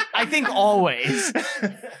 I think always.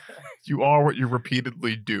 You are what you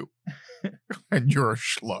repeatedly do. And you're a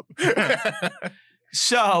schlub.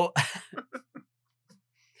 So,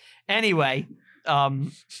 anyway,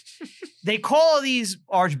 they call these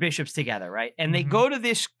archbishops together, right? And they go to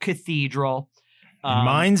this cathedral. In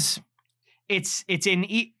Mainz? It's in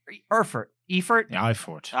Erfurt. Erfurt? Yeah,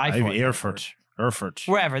 Erfurt.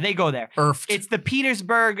 Wherever. They go there. Erft. It's the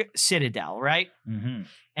Petersburg Citadel, right? Mm-hmm.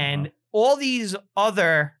 And all these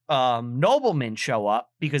other noblemen show up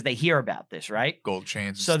because they hear about this, right? Gold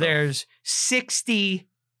chains. So there's 60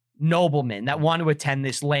 noblemen that want to attend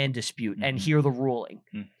this land dispute and hear the ruling.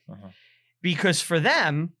 Because for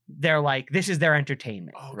them, they're like, this is their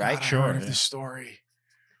entertainment, right? God, I've heard of this story.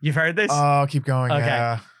 You've heard this? Oh, keep going. Okay.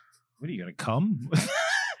 Yeah. What are you going to come?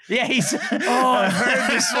 Yeah, he's, I've heard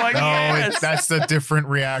this one. No, Yes. that's the different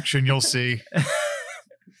reaction you'll see.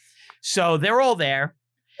 So they're all there.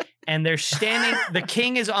 And they're standing. The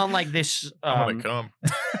king is on like this. I'm gonna come.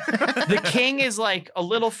 The king is like a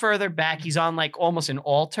little further back. He's on like almost an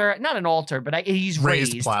altar, not an altar, but he's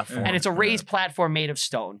raised, platform, and it's a raised platform made of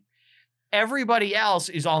stone. Everybody else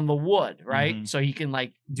is on the wood, right? So he can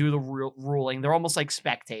like do the ruling. They're almost like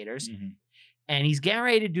spectators, and he's getting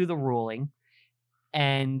ready to do the ruling,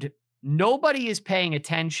 and nobody is paying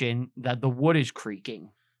attention that the wood is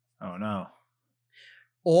creaking. Oh no.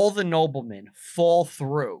 All the noblemen fall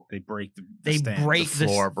through. They break the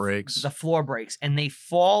floor breaks. The floor breaks, and they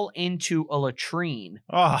fall into a latrine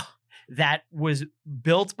that was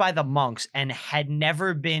built by the monks and had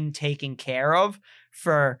never been taken care of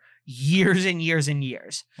for years and years and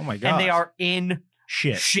years. Oh my God. And they are in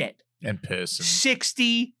shit. And piss. And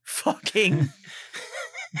 60 fucking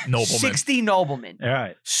noblemen. 60 noblemen. All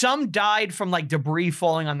right. Some died from like debris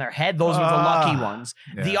falling on their head. Those were the lucky ones.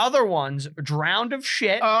 Yeah. The other ones drowned of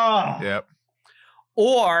shit. Yep.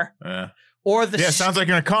 Or the sounds like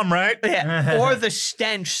you're gonna come, right? Yeah. Or the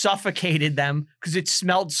stench suffocated them because it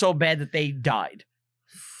smelled so bad that they died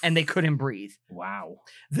and they couldn't breathe. Wow.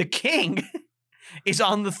 The king is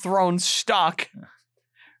on the throne stuck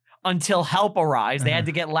until help arrives. They had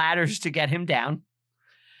to get ladders to get him down.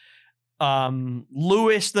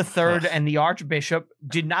 Louis III and the Archbishop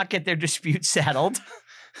did not get their dispute settled.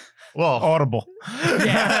 Well, Audible.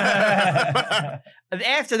 Yeah.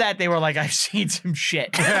 After that, they were like, I've seen some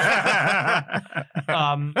shit.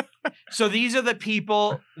 So these are the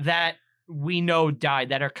people that we know died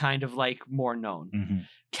that are kind of like more known. Mm-hmm.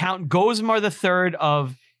 Count Gosmar III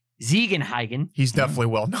of Ziegenhagen. he's definitely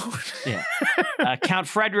well known. Yeah. Count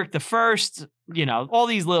Frederick I, all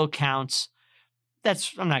these little counts.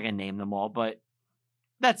 I'm not going to name them all, but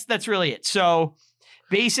that's really it. So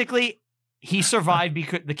basically, he survived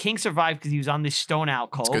because the king survived because he was on this stone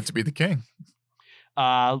alcove. It's good to be the king.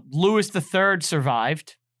 Louis III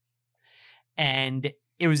survived, and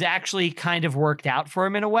it was actually kind of worked out for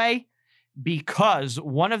him in a way because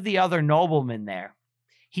one of the other noblemen there,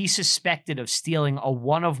 he suspected of stealing a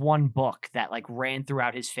one-of-one book that like ran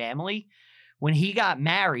throughout his family. When he got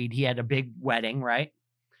married, he had a big wedding, right?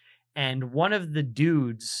 And one of the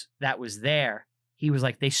dudes that was there, he was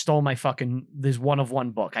like, they stole my this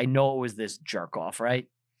one-of-one book. I know it was this jerk off, right?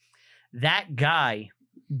 That guy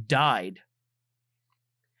died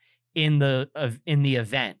in the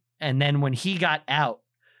event. And then when he got out,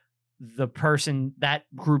 that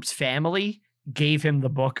group's family gave him the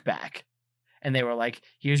book back. And they were like,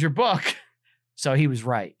 here's your book. So he was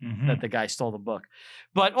right that the guy stole the book.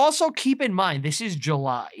 But also keep in mind, this is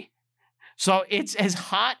July. So it's as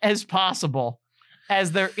hot as possible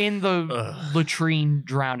as they're in the latrine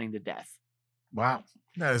drowning to death. Wow.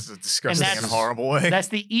 That is a disgusting and that's- horrible way. That's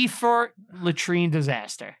the Efort latrine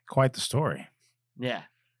disaster. Quite the story. Yeah.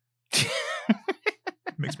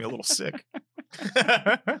 Makes me a little sick.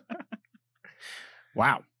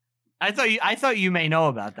 Wow. I thought you may know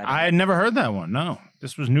about that. I had never heard that one. No,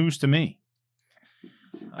 this was news to me.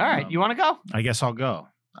 All right, you want to go? I guess I'll go.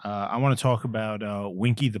 I want to talk about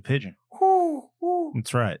Winky the Pigeon.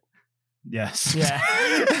 That's right. Yes. Yeah.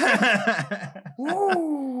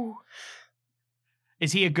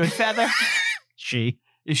 Is he a good feather? She.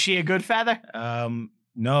 Is she a good feather?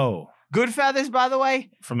 No. Good feathers, by the way,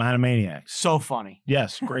 From Animaniacs. so funny.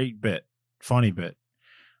 Yes, great bit. Funny bit.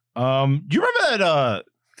 Do you remember that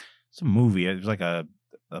it's a movie. It was like I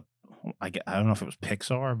don't know if it was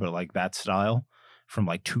Pixar, but like that style from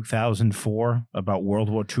like 2004 about World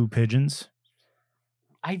War II pigeons.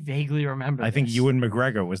 I vaguely remember. I think this. Ewan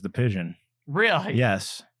McGregor was the pigeon. Really?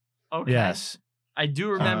 Yes. Okay. Yes. I do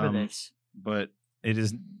remember Um, this. But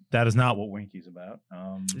that is not what Winky's about.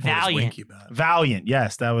 What is Valiant. Winky about? Valiant.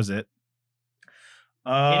 Yes, that was it.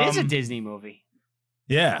 It is a Disney movie.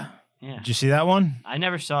 Yeah. Yeah. Did you see that one? I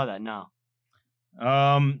never saw that. No.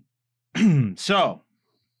 So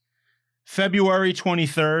February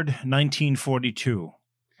 23rd, 1942.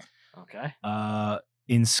 Okay.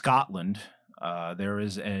 In Scotland, there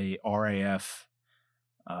is a RAF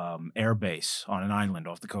air base on an island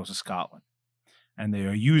off the coast of Scotland. And they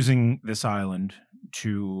are using this island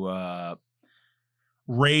to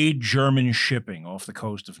raid German shipping off the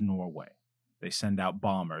coast of Norway. They send out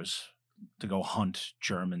bombers to go hunt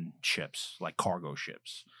German ships, like cargo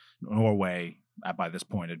ships. Norway, by this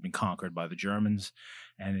point, had been conquered by the Germans,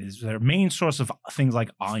 and is their main source of things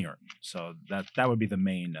like iron. So that would be the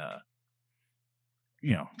main,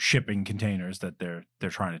 shipping containers that they're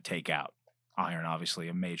trying to take out. Iron, obviously,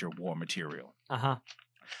 a major war material. Uh-huh.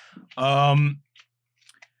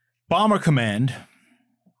 Bomber Command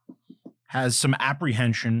has some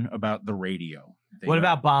apprehension about the radio. What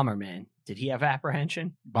about Bomberman? Did he have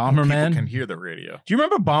apprehension? Bomberman? People can hear the radio. Do you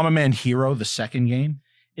remember Bomberman Hero, the second game?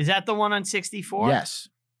 Is that the one on 64? Yes.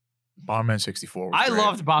 Bomberman 64 was I great.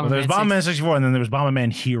 loved Well, Bomberman. there was Bomberman 64, and then there was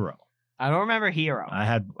Bomberman Hero. I don't remember Hero. I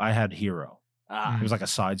had Hero. It was like a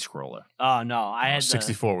side scroller. Oh no, I had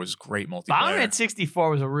 64 was great multiplayer. Bomberman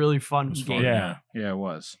 64 was a really fun was game. fun. Yeah, it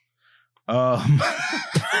was.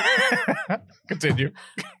 Continue.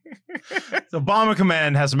 So Bomber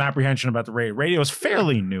Command has some apprehension about the radio. Radio is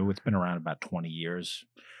fairly new. It's been around about 20 years.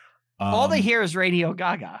 All they hear is Radio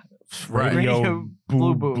Gaga Right. Radio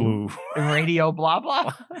Blue Blue Blue. and Radio blah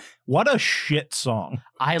blah. What a shit song.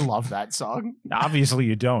 I love that song. Obviously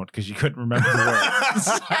you don't, because you couldn't remember the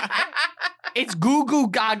words. It's Goo Goo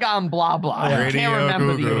Gaga and blah blah. I can't Radio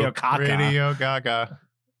remember Goo the Goo. Radio Caca. Radio Gaga.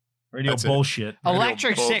 Radio That's it. bullshit.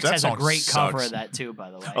 Electric Radio Six Bulb. has That a song great cover sucks. of that too, by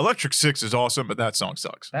the way. Electric Six is awesome, but that song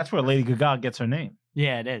sucks. That's where Lady Gaga gets her name.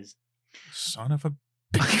 Yeah, it is. Son of a.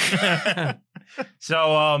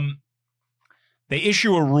 So they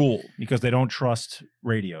issue a rule because they don't trust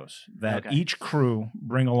radios that Okay. each crew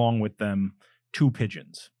bring along with them 2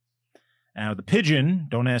 pigeons. Now, the pigeon,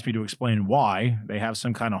 don't ask me to explain why, they have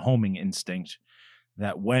some kind of homing instinct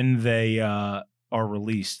that when they are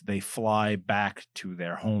released, they fly back to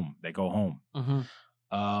their home. They go home.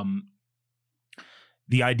 Mm-hmm.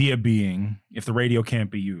 The idea being, if the radio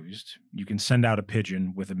can't be used, you can send out a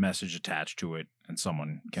pigeon with a message attached to it, and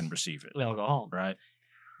someone can receive it. They'll go home. Right?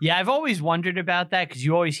 Yeah, I've always wondered about that because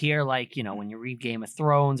you always hear, like, you know, when you read Game of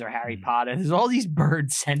Thrones or Harry Potter, there's all these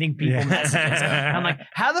birds sending people messages. I'm like,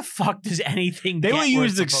 how the fuck does anything They get were where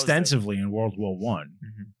used it's supposed to? extensively in World War One,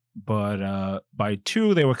 but by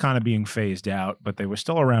 2, they were kind of being phased out, but they were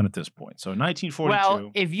still around at this point. So 1942.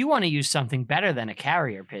 Well, if you want to use something better than a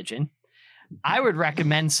carrier pigeon, I would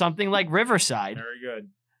recommend something like Riverside, very good.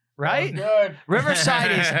 right? Good.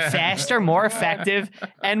 Riverside is faster, more effective,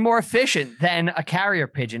 and more efficient than a carrier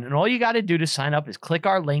pigeon. And all you got to do to sign up is click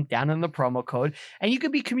our link down in the promo code, and you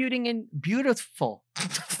could be commuting in beautiful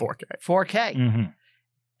 4K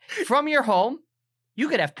Mm-hmm. from your home. You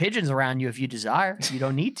could have pigeons around you if you desire. You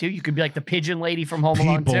don't need to. You could be like the pigeon lady from Home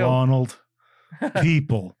Alone People, 2. Arnold.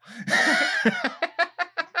 People.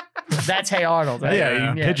 That's Hey Arnold. Right?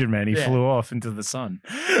 Yeah, Pigeon Man. He Yeah. flew off into the sun.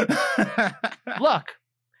 Look,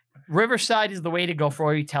 Riverside is the way to go for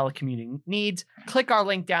all your telecommuting needs. Click our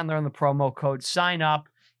link down there on the promo code. Sign up.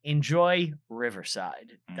 Enjoy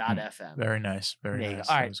Riverside.fm. Very nice. Very There you nice.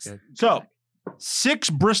 go. All That right. was good. So, 6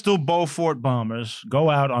 Bristol Beaufort bombers go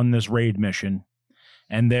out on this raid mission,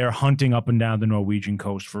 and they're hunting up and down the Norwegian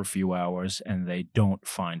coast for a few hours, and they don't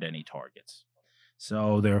find any targets.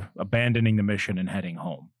 So they're abandoning the mission and heading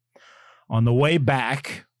home. On the way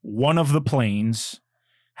back, one of the planes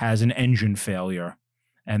has an engine failure,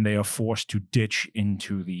 and they are forced to ditch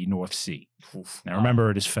into the North Sea. Now, remember,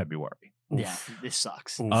 it is February. Yeah, this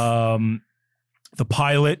sucks. The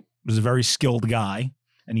pilot was a very skilled guy,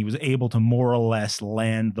 and he was able to more or less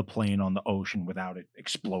land the plane on the ocean without it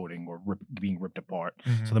exploding or being ripped apart.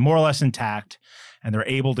 So they're more or less intact, and they're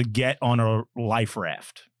able to get on a life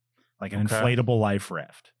raft, like an inflatable life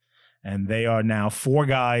raft. And they are now 4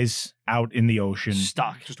 guys out in the ocean.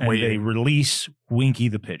 Stuck. Just And they waiting. release Winky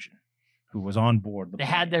the pigeon, who was on board the They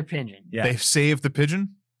plane. had their pigeon. Yeah. They saved the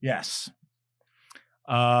pigeon? Yes.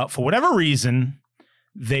 For whatever reason,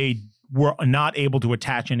 they were not able to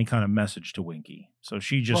attach any kind of message to Winky. So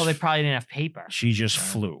she just Well, they probably didn't have paper. she just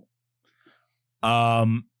flew.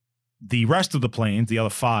 The rest of the planes, the other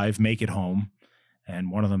 5, make it home,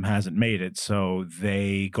 and one of them hasn't made it. So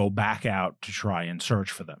they go back out to try and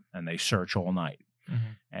search for them, and they search all night,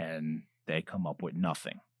 and they come up with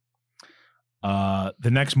nothing. The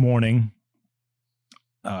next morning,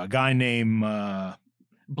 a guy named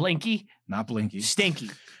Blinky, not Blinky, Stinky.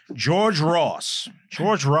 George Ross.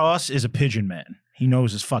 George Ross is a pigeon man. He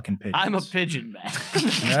knows his fucking pigeons. I'm a pigeon man.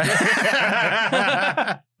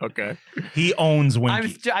 Okay. He owns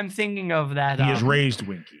Winky. I'm thinking of that. He has raised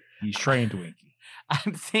Winky. He's trained Winky.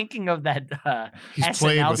 I'm thinking of that He's SNL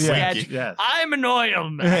played with sketch. Winky. Yes. I'm an oil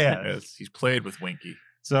man. Yeah. Yes, he's played with Winky.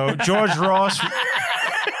 So George Ross,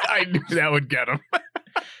 I knew that would get him.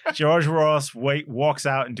 walks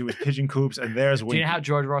out into his pigeon coops, and there's Winky. Do you know how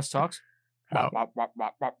George Ross talks? How?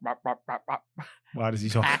 Why does he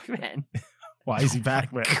talk? Pac-Man. Why is he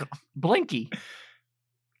Pac-Man? Blinky.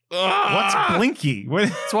 What's Blinky? What?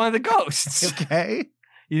 It's one of the ghosts. Okay.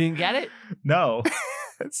 You didn't get it? No.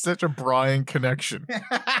 It's such a Brian connection.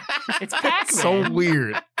 It's Pac-Man. So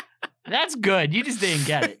weird. That's good. You just didn't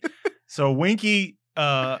get it. So Winky,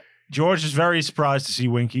 George is very surprised to see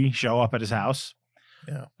Winky show up at his house.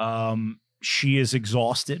 Yeah. She is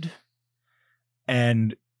exhausted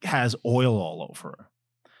and has oil all over her.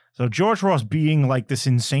 So George Ross, being like this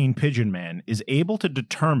insane pigeon man, is able to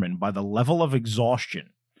determine by the level of exhaustion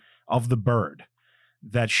of the bird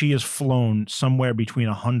that she has flown somewhere between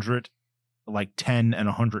 10 and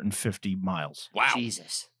 150 miles. Wow.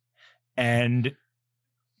 Jesus. And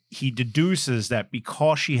he deduces that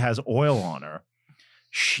because she has oil on her,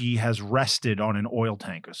 she has rested on an oil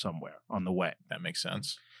tanker somewhere on the way. That makes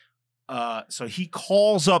sense. So he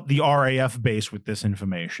calls up the RAF base with this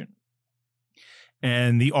information.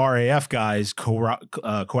 And the RAF guys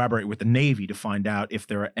collaborate with the Navy to find out if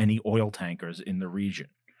there are any oil tankers in the region.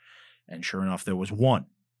 And sure enough, there was one.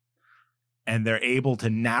 And they're able to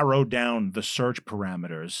narrow down the search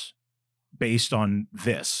parameters based on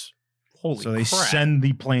this. So they send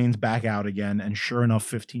the planes back out again, and sure enough,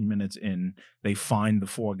 15 minutes in, they find the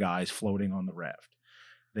 4 guys floating on the raft.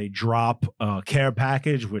 They drop a care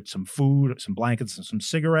package with some food, some blankets, and some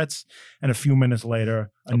cigarettes, and a few minutes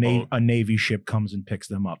later, a Navy ship comes and picks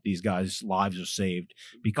them up. These guys' lives are saved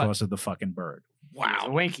because of the fucking bird. Wow.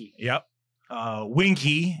 Winky. Yep.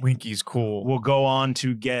 Winky Winky's cool. will go on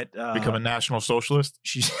to get... Become a National Socialist?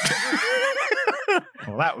 She's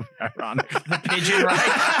Well, that would be ironic. The pigeon ride.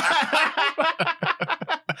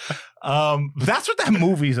 That's what that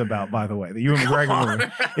movie's about, by the way. The Ewan McGregor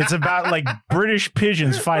movie. It's about like British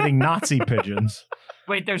pigeons fighting Nazi pigeons.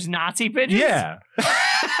 Wait, there's Nazi pigeons? Yeah.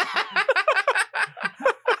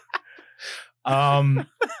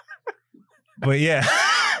 But yeah,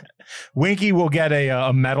 Winky will get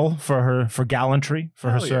a medal for gallantry for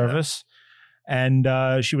her Hell yeah. service, and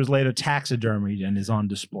she was later taxidermied and is on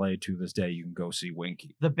display to this day. You can go see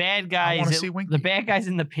Winky. The bad I guys. wanna see Winky. The bad guys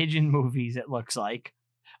in the pigeon movies, it looks like,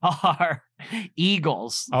 are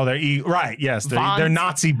eagles. Oh, they're right. Yes, they're Von-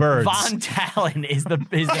 Nazi birds. Von Talon is the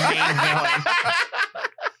main villain.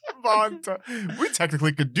 We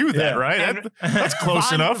technically could do that, Yeah. right? And That's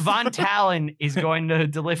close enough. Von Talon is going to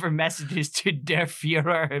deliver messages to Der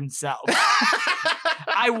Fuhrer himself.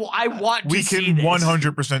 I want to We see can this.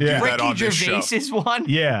 100% do Yeah. that Ricky on this Gervais show. is one.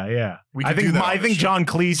 Yeah. We I can do think that on I this think show. John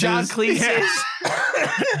Cleese John is. Cleese Yeah.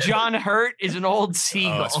 is. John Hurt is an old Oh,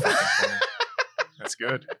 seagull. that's fucking funny. That's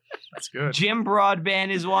good. That's good. Jim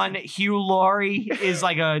Broadbent is one. Hugh Laurie is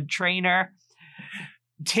like a trainer.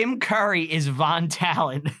 Tim Curry is Von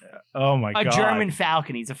Talon, Oh my a god, German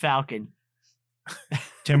falcon. He's a falcon.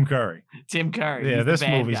 Tim Curry. Tim Curry. Yeah, he's the this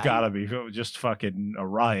bad movie's guy. got to be just fucking a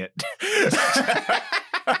riot.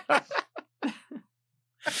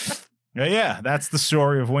 Yeah, that's the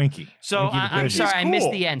story of Winky. So Winky the I'm Pigeon. sorry, I He's missed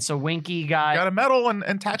cool. the end. So Winky got, Got a medal and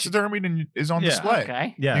taxidermied and is on Yeah. display.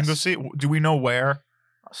 okay. You can go Yes, see it. Do we know where?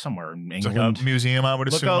 somewhere in It's like England. a museum, I would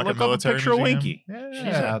Look assume, up- like look a up a military picture of museum. Winky. Yeah.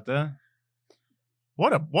 She's out there.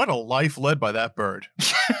 What a life led by that bird.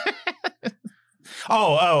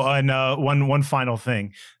 And one final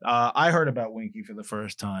thing. I heard about Winky for the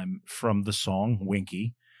first time from the song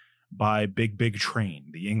Winky by Big Big Train,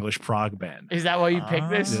 the English prog band. Is that why you picked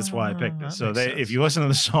this? That's why I picked that this. So makes sense. if you listen to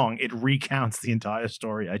the song, it recounts the entire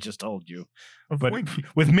story I just told you, Of but Winky.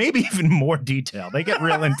 with maybe even more detail. They get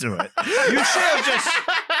real into it.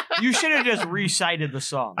 You should have just recited the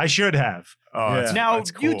song. I should have. Oh, Yeah. Now,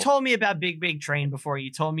 that's you cool. told me about Big Big Train before.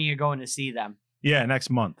 You told me you're going to see them. Yeah, next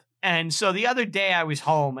month. And so the other day I was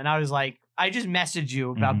home and I was like, I just messaged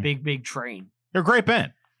you about Mhm. Big Big Train. They're a great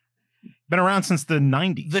band. Been around since the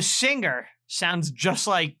 90s. The singer sounds just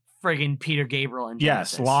like friggin' Peter Gabriel in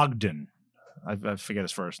Yes, Genesis. Logden. I forget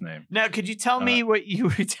his first name. Now, could you tell me what you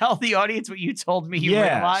tell the audience what you told me you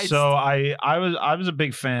yeah, realized? so I was a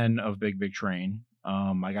big fan of Big Big Train.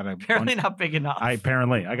 I got a Apparently bunch, not big enough. I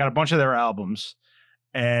got a bunch of their albums,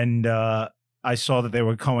 and I saw that they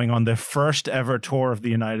were going on their first ever tour of the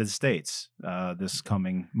United States this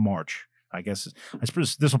coming March. I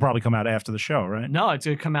suppose this will probably come out after the show, right? No, it's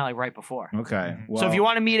gonna come out like right before. Okay. So if you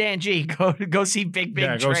want to meet Angie, go see Big Big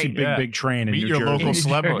yeah, Train. go see Big Yeah. Big Train in Meet New your Jersey. local New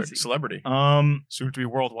celebrity. Jersey. Celebrity. Soon to be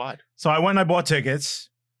worldwide. So I went and I bought tickets,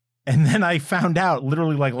 and then I found out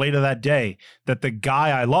literally like later that day that the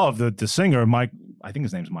guy I love, the singer, Mike, I think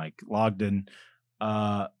his name's Mike Logden,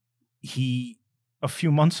 he a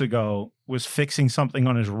few months ago was fixing something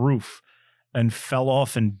on his roof and fell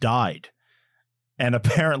off and died. And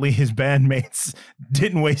apparently his bandmates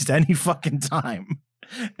didn't waste any fucking time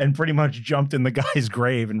and pretty much jumped in the guy's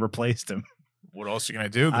grave and replaced him. What else are you gonna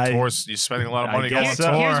do? The I- tour's you're spending a lot of I money going on guess tour.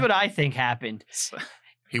 so. Here's what I think happened.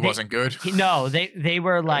 He wasn't good. No, they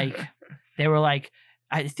were like,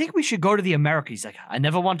 I think we should go to the Americas. He's like, I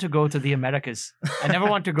never want to go to the Americas. I never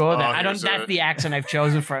want to go there. Oh, I don't. here's That's a- the accent I've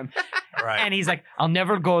chosen for him. Right. And he's like, I'll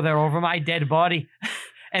never go there over my dead body.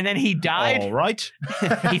 And then he died. All right.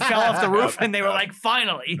 He fell off the roof, and they were like,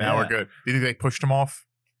 finally. Now we're Yeah. good. Do you think they pushed him off?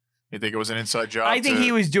 You think it was an inside job? I think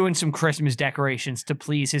he was doing some Christmas decorations to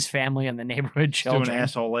please his family and the neighborhood Doing children.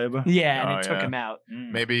 asshole labor. Yeah, and Oh, it took yeah. him out.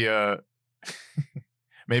 maybe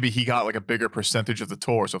maybe he got like a bigger percentage of the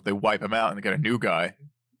tour. So if they wipe him out and they get a new guy,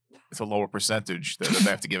 it's a lower percentage that they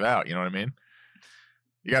have to give out. You know what I mean?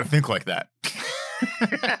 You got to think like that.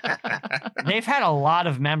 They've had a lot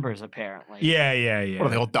of members, apparently. Yeah. What are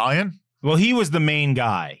they all dying? Well, he was the main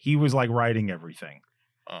guy. He was like writing everything.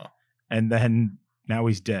 Oh. And then now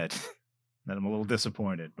he's dead. Then I'm a little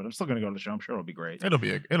disappointed, but I'm still going to go to the show. I'm sure it'll be great. It'll be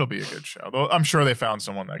a good show. Though I'm sure they found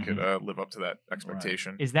someone that could live up to that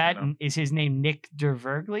expectation. Is that you know? is his name Nick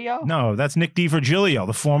DeVerglio? No, that's Nick DiVirgilio,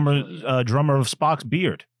 the former drummer of Spock's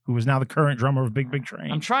Beard, who is now the current drummer of Big Big Train.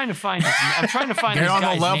 I'm trying to find. I'm trying to find. Get this on the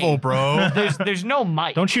guy's level, name. bro. There's no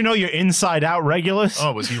Mike. Don't you know you're inside out Regulus?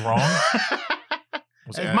 Oh, was he wrong?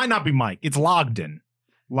 Was It that- might not be Mike. It's Logden.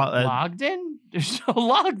 Logged in? There's no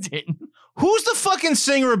logged in. Who's the fucking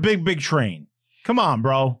singer of Big Big Train? Come on,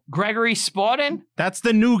 bro. Gregory Sportin? That's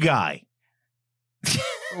the new guy.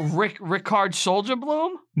 Rickard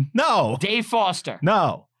Soldierbloom? No. Dave Foster?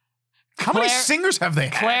 No. How many Claire- singers have they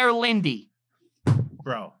had? Claire Lindy?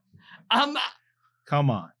 Bro, I'm. come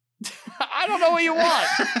on. I don't know what you want.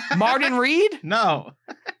 Martin Reed, No.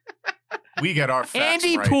 We get our facts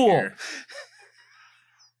Andy right Poole. here.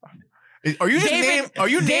 Are you just David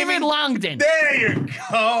naming? Longdon. There you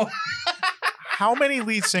go. How many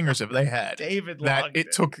lead singers have they had? David That Longdon.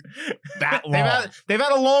 it took that long. They've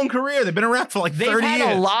had a long career. They've been around for like They've 30 had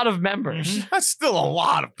years. a lot of members. That's still a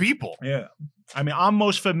lot of people. Yeah. I mean, I'm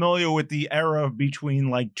most familiar with the era between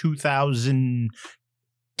like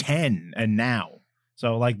 2010 and now.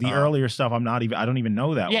 So like the earlier stuff, I don't even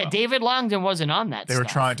know that Yeah, well. David Longdon wasn't on that They were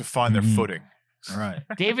stuff. trying to find their Mhm. footing. All right.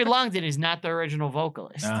 David Longdon is not the original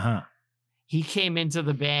vocalist. Uh-huh. He came into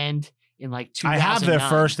the band in like I 2009. have their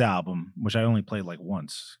first album, which I only played like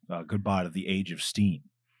once. Goodbye to the Age of Steam.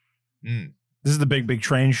 Mm. This is the Big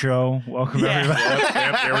Train Show. Welcome, Yeah. everybody.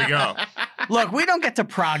 Yep, there we go. Look, we don't get to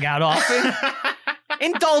prog out often.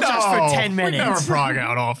 Indulge us for 10 We never minutes. prog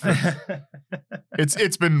out often.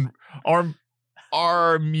 It's been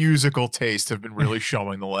our musical taste have been really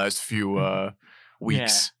showing the last few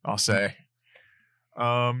weeks, I'll say.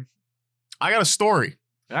 I got a story.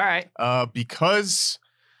 All right. Because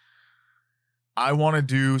I want to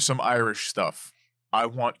do some Irish stuff. I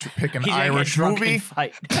want to pick an He's gonna get Irish drunk and movie.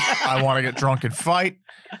 fight. I want to get drunk and fight.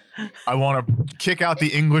 I want to kick out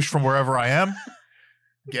the English from wherever I am.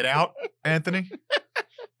 Get out, Anthony.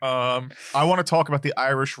 I want to talk about the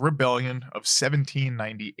Irish Rebellion of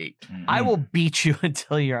 1798. I will beat you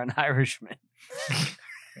until you're an Irishman.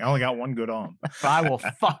 I only got one good arm. But I will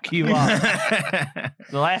fuck you up.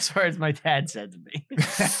 The last words my dad said to me.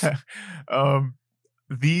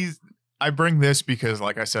 I bring this because,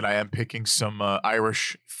 like I said, I am picking some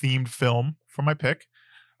Irish themed film for my pick.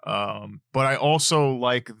 But I also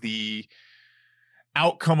like the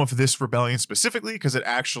outcome of this rebellion specifically because it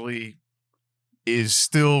actually is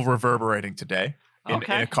still reverberating today in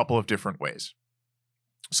a couple of different ways.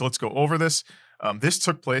 So let's go over this. This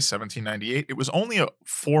took place 1798. It was only a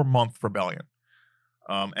 4-month rebellion.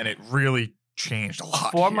 And it really changed a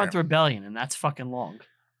lot. 4-month rebellion, and that's fucking long.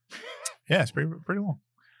 Yeah, it's pretty long.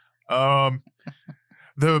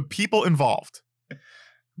 The people involved: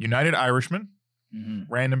 United Irishmen,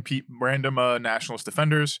 random nationalist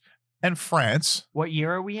defenders, and France. What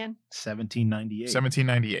year are we in? 1798.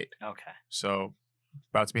 1798. Okay. So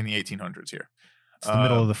about to be in the 1800s here. It's the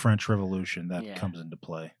middle of the French Revolution that Yeah. comes into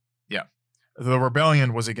play. The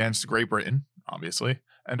rebellion was against Great Britain, obviously,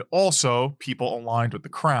 and also people aligned with the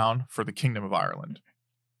crown for the Kingdom of Ireland.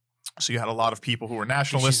 So you had a lot of people who were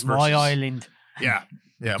nationalists This is my versus island. Yeah,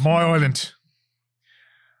 my island.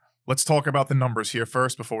 Let's talk about the numbers here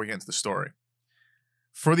first before we get into the story.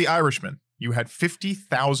 For the Irishmen, you had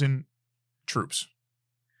 50,000 troops,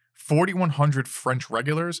 4,100 French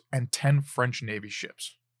regulars, and 10 French Navy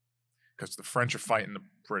ships. Because the French are fighting the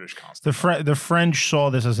British constantly. The French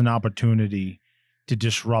saw this as an opportunity to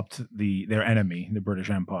disrupt their enemy, the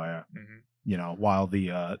British Empire. Mhm. While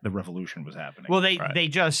the revolution was happening. Well, they Right. they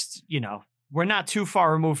just, we're not too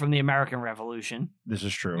far removed from the American Revolution. This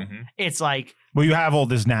is true. Mhm. It's like, Well, you have all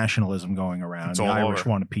this nationalism going around. It's The all Irish over.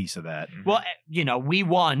 want a piece of that. Mhm. well, we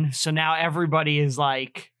won, so now everybody is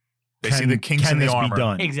like, They see the kinks in the this armor. be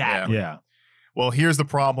done? exactly. Yeah. Well, here's the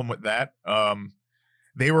problem with that.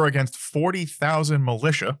 They were against 40,000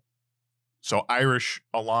 militia, so Irish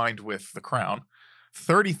aligned with the crown,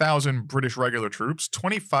 30,000 British regular troops,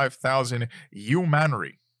 25,000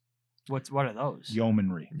 yeomanry. What are those?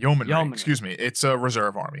 Yeomanry. Yeomanry. Excuse me. It's a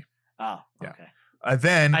reserve army. Oh, Yeah. okay.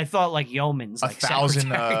 Then I thought like yeomans, like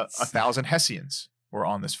 1,000 Hessians were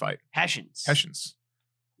on this fight. Hessians.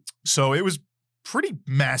 So it was pretty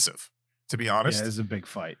massive, to be honest. Yeah, it's a big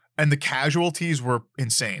fight. And the casualties were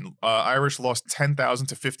insane. Irish lost 10,000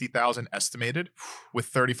 to 50,000 estimated, with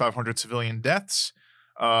 3,500 civilian deaths.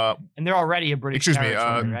 And they're already a British Excuse me,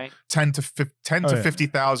 territory, right? 10 to Oh, yeah.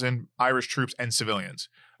 50,000 Irish troops and civilians.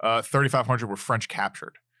 3,500 were French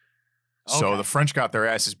captured. So Okay. the French got their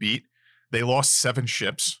asses beat. They lost 7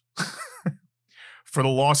 ships. For the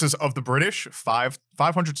losses of the British,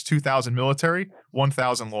 500 to 2,000 military,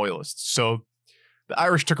 1,000 loyalists. So the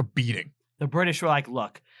Irish took a beating. The British were like,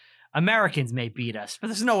 look, Americans may beat us, but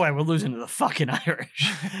there's no way we're losing to the fucking Irish.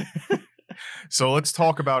 So let's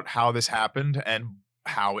talk about how this happened and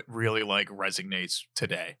how it really like resonates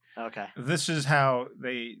today. Okay. This is how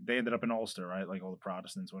they ended up in Ulster, right? Like all the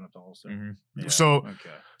Protestants went up to Ulster. Mhm. Yeah. So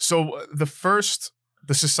Okay. So the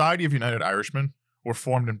Society of United Irishmen were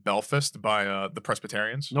formed in Belfast by the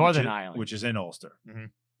Presbyterians. Northern Ireland. Which is in Ulster.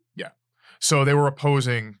 So they were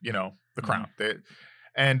opposing, the crown.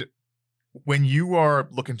 And when you are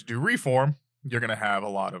looking to do reform, you're going to have a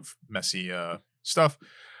lot of messy stuff.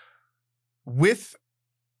 With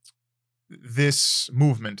this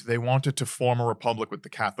movement, they wanted to form a republic with the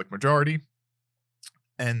Catholic majority.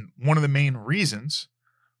 And one of the main reasons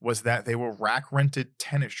was that they were rack-rented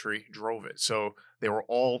tenantry drove it. So they were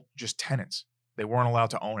all just tenants. They weren't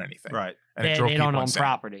allowed to own anything. Right. And it They drove don't people own insane.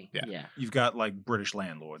 property. Yeah. Yeah. You've got like British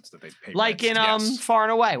landlords that they pay. Like in Yes. Far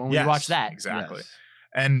and Away when we Yes, watched that. Exactly. Yes.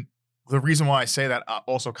 And the reason why I say that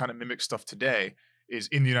also kind of mimics stuff today is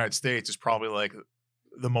in the United States is probably like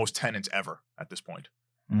the most tenants ever at this point,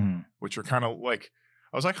 Mhm. which are kind of like,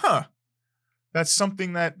 I was like, huh, that's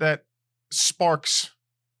something that sparks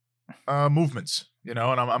movements, you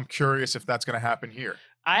know, and I'm curious if that's going to happen here.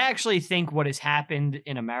 I actually think what has happened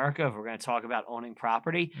in America, if we're going to talk about owning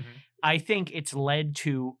property, Mhm. I think it's led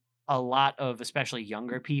to a lot of, especially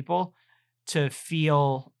younger people, to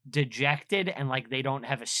feel dejected and like they don't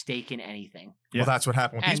have a stake in anything. Yeah. Well, that's what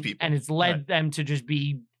happened with And, these people. and it's led Right. them to just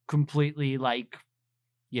be completely like,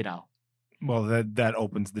 you know, Well, that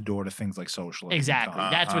opens the door to things like socialism. exactly.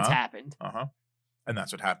 Tom. That's what's Uh-huh. happened. And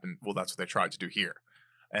that's what happened. Well, that's what they tried to do here.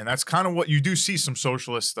 And that's kind of what you do see some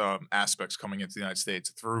socialist aspects coming into the United States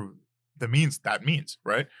through the means,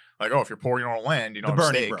 right? Like, oh, if you're poor, you don't own land, you The don't have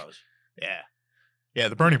a Bernie stake. Bros. Yeah. Yeah,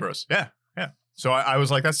 the Bernie Bros. Yeah. So I was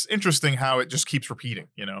like, that's interesting how it just keeps repeating,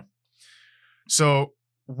 you know? So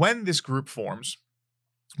when this group forms,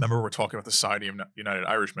 remember we're talking about the Society of United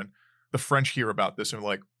Irishmen, the French hear about this and are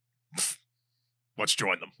like, let's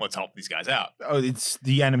join them. Let's help these guys out. Oh, it's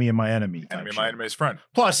the enemy of my enemy. type Enemy of shit. my enemy's friend.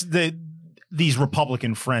 Plus, these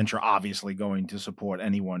Republican French are obviously going to support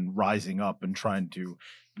anyone rising up and trying to,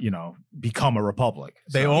 become a republic.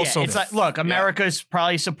 They So- also- yeah, it's like, look, America's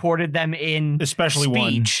probably supported them in especially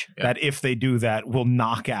speech. Yeah. that if they do that, will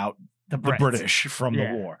knock out The the British from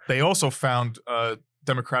Yeah. the war. They also found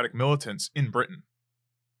Democratic militants in Britain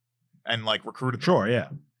and like recruited them. Sure, yeah.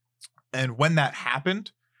 And when that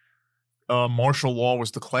happened, martial law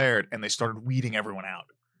was declared, and they started weeding everyone out.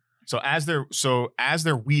 So as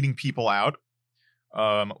they're weeding people out,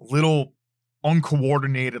 little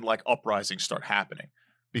uncoordinated like uprisings start happening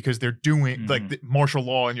because they're doing like the martial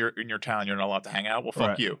law in your town. You're not allowed to hang out. Well, fuck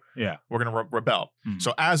Right. you. Yeah. We're gonna rebel. Mhm.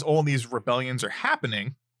 So as all these rebellions are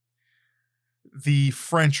happening, the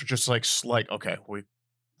French are just like okay,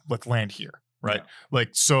 let's land here, right? Yeah. Like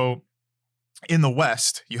so. In the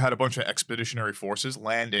West, you had a bunch of expeditionary forces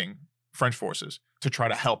landing, French forces, to try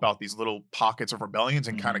to help out these little pockets of rebellions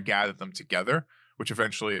and kind of gather them together, which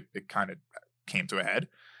eventually it kind of came to a head.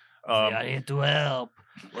 I need to help.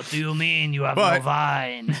 What do you mean you have But- no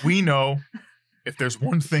vine? We know if there's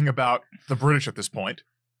one thing about the British at this point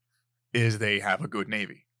is they have a good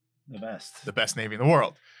navy, The best. the best navy in the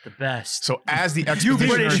world. The best. So as the You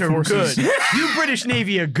expeditionary British are forces, good. You British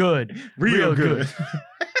Navy are good. Real good.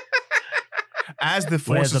 as the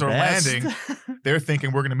forces are landing, they're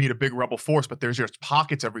thinking we're going to meet a big rebel force, but there's just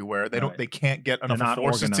pockets everywhere. Right. They can't get enough not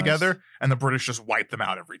forces organized. together, and the British just wipe them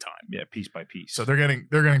out every time. Yeah, piece by piece. So they're getting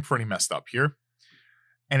pretty messed up here.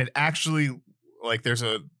 And it actually like there's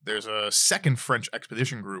a second French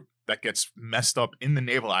expedition group that gets messed up in the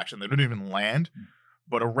naval action. They don't even land,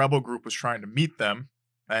 but a rebel group was trying to meet them,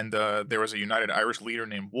 and there was a United Irish leader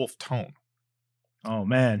named Wolfe Tone. Oh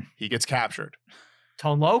man, He gets captured.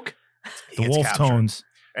 Tone Loke? He the gets wolf captured. tones.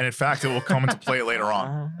 And in fact, it will come into play later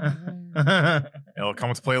on. It'll come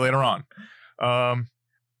into play later on.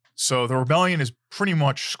 So the rebellion is pretty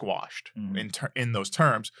much squashed in those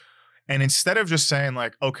terms. And instead of just saying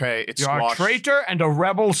like, okay, it's You're squashed. a traitor and a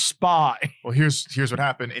rebel spy. Well, here's what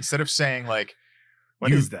happened. Instead of saying like, What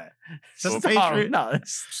you- is that? Is that Well, the Patriot? No,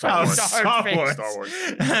 it's Star Wars. Star Wars. Star Wars.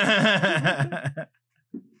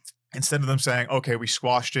 Instead of them saying, okay, we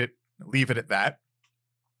squashed it, leave it at that,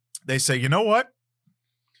 they say, you know what?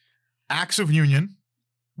 Acts of Union,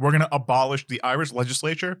 we're going to abolish the Irish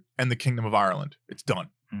legislature and the Kingdom of Ireland. It's done.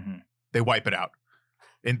 Mhm. They wipe it out.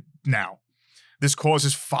 And now, this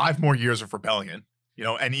causes 5 more years of rebellion,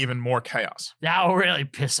 and even more chaos. That will really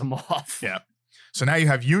piss them off. Yeah. So now you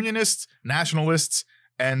have Unionists, Nationalists,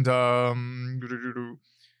 and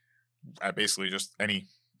basically just any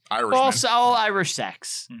Irishmen All Irish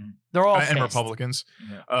sects. Mhm. They're all and pissed. Republicans.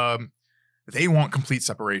 Yeah. They want complete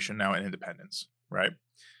separation now and independence, right?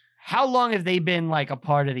 How long have they been like a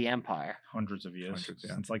part of the empire? Hundreds of years. Hundreds,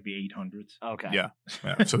 yeah. Since like the 800s. Okay. Yeah.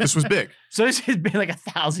 Yeah. So this was big. So this has been like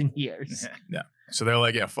 1,000 years. So they're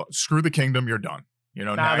like, yeah, screw the kingdom, you're done.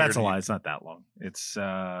 Nah, now that's a you're- lie. It's not that long. It's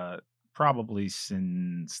probably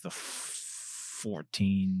since the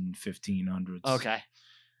 1500s. Okay.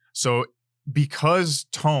 So because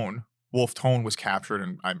Wolfe Tone was captured,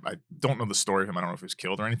 and I don't know the story of him. I don't know if he was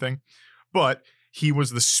killed or anything, but he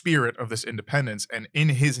was the spirit of this independence, and in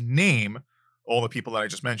his name, all the people that I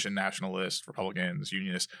just mentioned, nationalists, Republicans,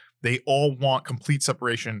 unionists, they all want complete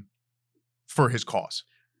separation for his cause.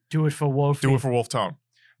 Do it for Wolfie. Do it for Wolf Tone.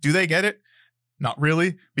 Do they get it? Not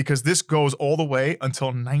really, because this goes all the way until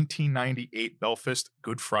 1998 Belfast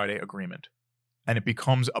Good Friday Agreement. And it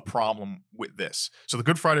becomes a problem with this. So the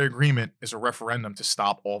Good Friday Agreement is a referendum to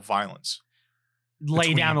stop all violence.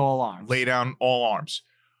 Lay down all arms. Lay down all arms.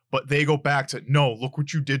 But they go back to, no, look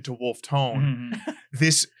what you did to Wolf Tone.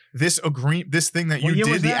 This thing that What you year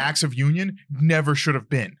was did, the that? acts of union, never should have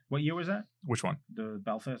been. What year was that? Which one? The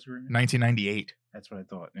Belfast Agreement? 1998. That's what I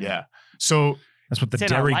thought. Yeah. So That's what the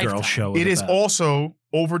It's in our Dairy lifetime. Girls show it is about. also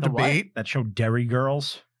over The what? debate. That show Dairy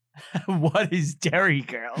Girls. What is Dairy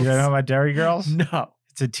Girls? You don't know about Dairy Girls? No.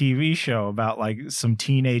 It's a TV show about like some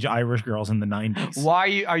teenage Irish girls in the 90s. Why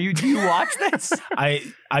do you watch this?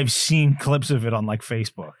 I've seen clips of it on like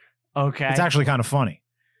Facebook. Okay. It's actually kind of funny.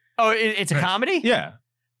 Oh, it's a comedy? Yeah.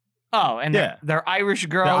 Oh, and Yeah. they're Irish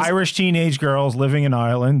girls. The Irish teenage girls living in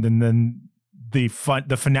Ireland, and then the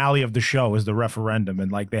finale of the show is the referendum,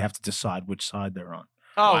 and like they have to decide which side they're on.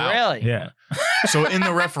 Oh, Wow. really? Yeah. So in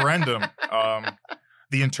the referendum,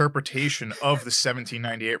 the interpretation of the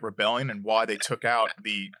 1798 rebellion and why they took out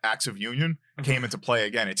the acts of union came into play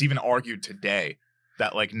again. It's even argued today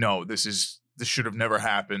that like, no, this should have never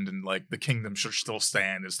happened, and like the kingdom should still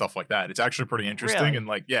stand and stuff like that. It's actually pretty interesting. Really? And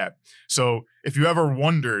like, yeah. So if you ever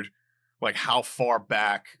wondered like how far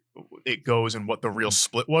back it goes and what the real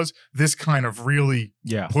split was, this kind of really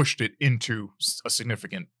Yeah. pushed it into a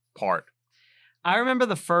significant part. I remember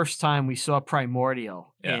the first time we saw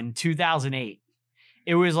Primordial Yeah. in 2008.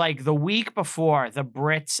 It was like the week before the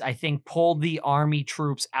Brits, I think, pulled the army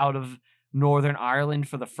troops out of Northern Ireland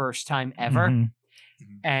for the first time ever. Mhm.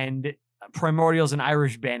 And Primordial's an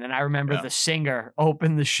Irish band. And I remember Yeah. the singer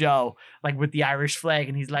opened the show like with the Irish flag.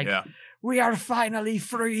 And he's like, Yeah. we are finally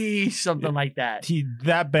free. Something like that.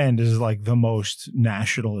 That band is like the most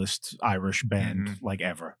nationalist Irish band Mhm. like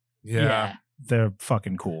ever. Yeah. They're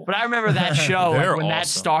fucking cool. But I remember that show They're when that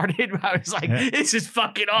awesome. started. I was like, Yeah. this is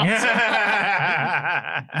fucking awesome.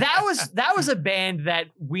 that was a band that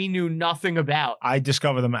we knew nothing about. I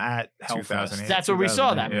discovered them at Hellfest. 2008. That's where we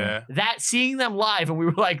saw them. 2008, Yeah. That seeing them live and we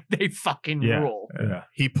were like, they fucking Yeah. rule. Yeah.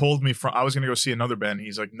 He pulled me from. I was gonna go see another band.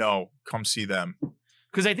 He's like, "No, come see them."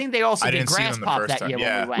 Because I think they also I did didn't see Grass them the Pop first that time. year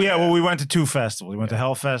Yeah. when we went. Yeah, well, we went to two festivals. We went to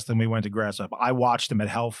Hellfest and we went to Grass Up. I watched them at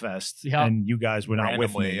Hellfest, Yeah. and you guys were not with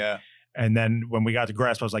Randomly, me. yeah. And then when we got to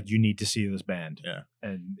Grass Up, I was like, "You need to see this band." Yeah.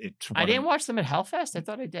 And it's. I didn't watch them at Hellfest. I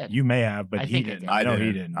thought I did. You may have, but I he think I didn't. did. I know he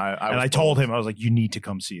didn't. didn't. I And was I told him, I was like, "You need to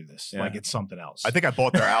come see this. Yeah. Like, it's something else." I think I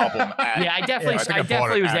bought their album at. yeah, I definitely, I think I I bought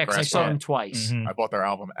definitely it was at there because I Grass saw Pop. them twice. Mhm. I bought their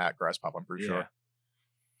album at Grass Pop. I'm pretty Yeah. sure.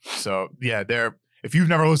 So yeah, they're. If you've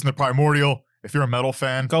never listened to Primordial, if you're a metal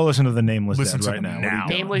fan, Go listen to the Nameless Listen Dead to right them now. What are you now.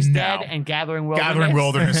 doing? Nameless Now. Dead and Gathering Wilderness. Gathering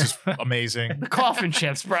Wilderness is amazing. The coffin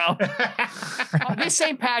chips, bro. On this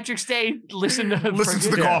St. Patrick's Day, listen to Listen to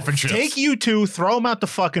the Yeah. Coffin Chips. Take you two, throw them out the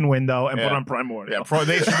fucking window, and put Yeah. on Primordial. Yeah,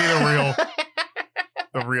 they should be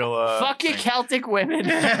the real. Fuck you, thing. Celtic women.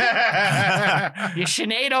 You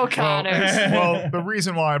Sinead O'Connors. Well, the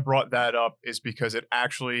reason why I brought that up is because it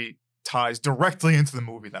actually ties directly into the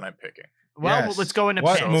movie that I'm picking. Well, Yes. let's go into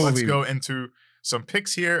What picks. So let's movie? go into some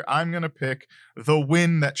picks here. I'm gonna pick The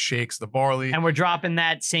Wind That Shakes the Barley. And we're dropping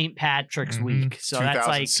that St. Patrick's Mhm. week. So that's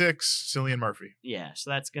like, 2006, Cillian Murphy. yeah, so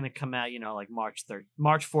that's going to come out, like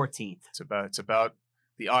March 14th. It's about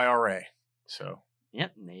the IRA. So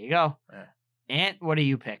Yep, there you go. Yeah. Ant, what are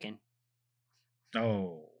you picking?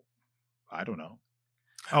 Oh, I don't know.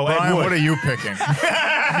 Oh, Brian, Ed Wood. what are you picking?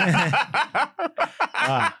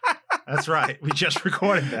 Ah, that's right. We just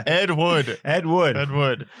recorded that. Ed Wood. Ed Wood. Ed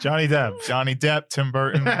Wood. Johnny Depp. Johnny Depp, Tim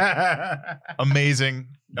Burton.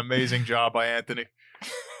 Amazing job by Anthony.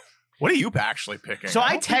 What are you actually picking? So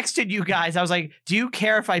I don't texted you guys. I was like, do you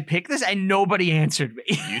care if I pick this? And nobody answered me.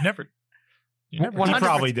 think- You never. You never You 100%.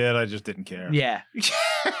 probably did. I just didn't care. Yeah.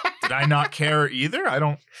 Did I not care either? I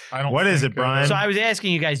don't. What is think, it, Brian? So I was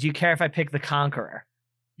asking you guys, do you care if I pick the Conqueror?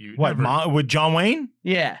 You What, Never, with John Wayne?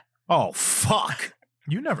 Yeah, Oh, fuck.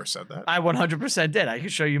 you never said that. I 100% did. I can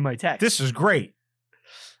show you my text. This is great.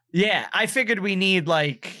 Yeah, I figured we need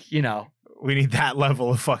We need that level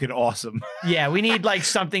of fucking awesome. yeah, we need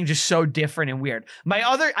something just so different and weird.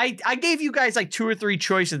 I gave you guys 2 or 3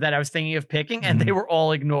 choices that I was thinking of picking, and they were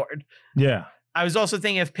all ignored. Yeah. I was also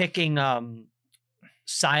thinking of picking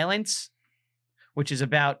Silence, which is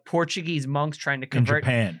about Portuguese monks trying to In convert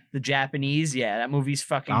Japan. the Japanese. Yeah, that movie's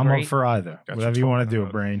fucking I'm great. up for either. Got Whatever you want to do,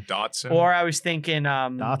 talking Brain. about Dotson. Or I was thinking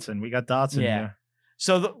Dotson. We got Dotson yeah. here.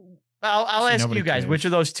 So I'll See, ask nobody you guys, cares. which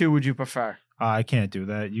of those two would you prefer? I can't do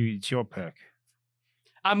that. It's your pick.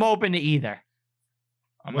 I'm open to either.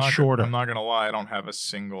 What's shorter? I'm not gonna lie. I don't have a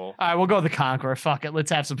single. All right, we'll go the Conqueror. Fuck it.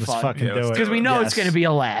 Let's have some Let's fun. fucking Yeah, do let's it. Because we know it's Yes. going to be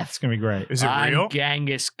a laugh. It's gonna be great. Is it I'm real?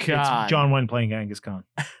 Genghis Khan. It's John Wayne playing Genghis Khan.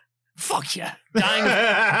 Fuck yeah. Dying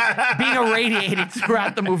of, being irradiated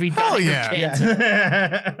throughout the movie. Hell dying of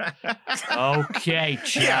yeah. cancer. Okay,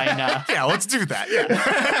 China. Yeah, let's do that.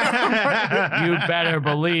 Yeah. You better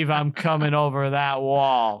believe I'm coming over that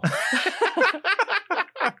wall.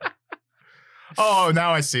 Oh,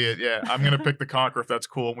 now I see it. Yeah, I'm gonna pick the Conqueror if that's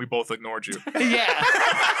cool. And we both ignored you. Yeah.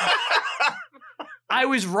 I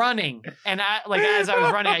was running, and as I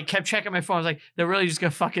was running, I kept checking my phone. I was like, they're really just gonna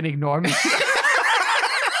fucking ignore me.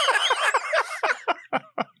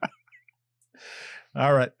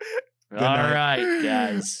 All right. All night. right,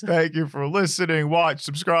 guys. Thank you for listening. Watch,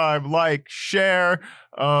 subscribe, like, share.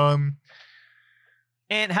 And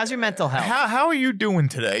how's your mental health? How are you doing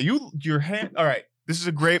today? Your hand. All right. This is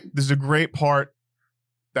a great part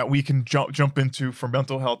that we can jump into for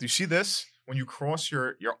mental health. You see this? When you cross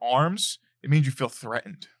your arms, it means you feel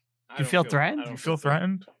threatened. You feel threatened? You feel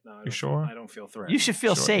threatened? No, You sure? I don't feel threatened. You should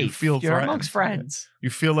feel Sure, safe. you feel You're threatened. amongst friends. You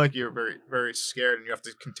feel like you're very, very scared and you have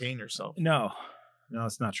to contain yourself. No,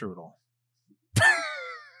 it's not true at all.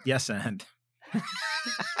 Yes, and Well,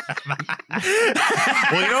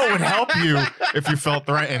 you know what would help you if you felt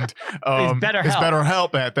threatened. Is BetterHelp. It's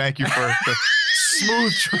BetterHelp, and thank you for the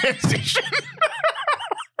smooth transition.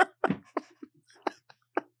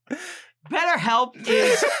 BetterHelp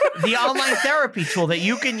is the online therapy tool that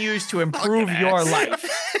you can use to improve your life.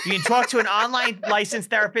 You can talk to an online licensed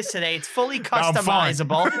therapist today. It's fully I'm fine.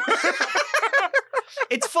 customizable.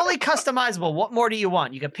 It's fully customizable. What more do you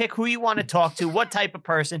want? You can pick who you want to talk to, what type of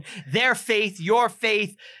person, their faith, your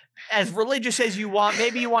faith, as religious as you want.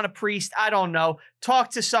 Maybe you want a priest. I don't know.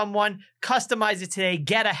 Talk to someone, customize it today.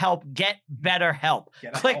 Get a help. Get better help.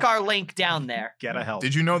 Get a Click help. our link down there. Get a help.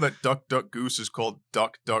 Did you know that Duck Duck Goose is called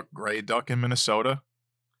Duck Duck Gray Duck in Minnesota?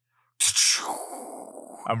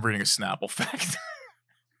 I'm reading a Snapple fact.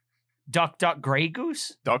 Duck, duck, gray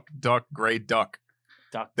goose? Duck Duck Gray Duck.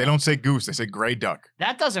 Duck. They don't say goose, they say gray duck.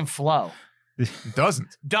 That doesn't flow. It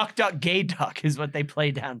doesn't. Duck, duck, gay duck is what they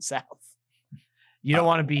play down south. You don't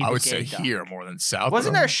want to be I the would gay say duck. here more than south.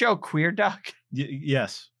 Wasn't there a show Queer Duck?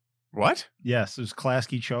 Yes. What? Yes. It was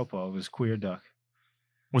Klasky Chopo. It was Queer Duck.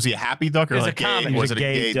 Was he a happy duck or It was like a comedy. Was He it was a a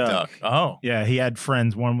gay gay duck? duck. Oh. Yeah, he had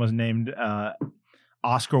friends. One was named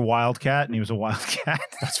Oscar Wildcat, and he was a wildcat.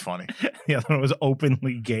 That's funny. The other one was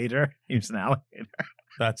Openly Gator. He was an alligator.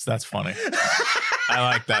 That's funny. I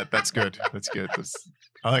like that. That's good. That's good.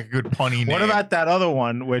 I like a good punny name. What about that other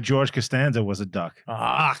one where George Costanza was a duck?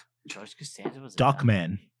 George Costanza was a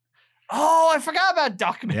Duckman. Oh, I forgot about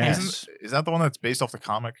Duckman. Yes. Is that the one that's based off the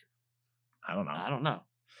comic? I don't know. I don't know.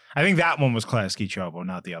 I think that one was Klasky Chopo,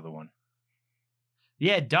 not the other one.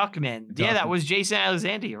 Yeah, Duckman. Yeah, that Duckman. was Jason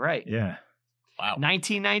Alexander. You're right. Yeah. Wow.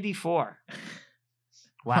 1994.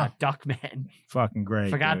 Wow, Duckman. Fucking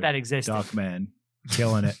great. Forgot dude. that existed. Duckman.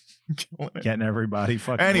 Killing it. Killing it. Getting everybody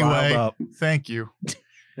fucking Anyway, riled up. thank you.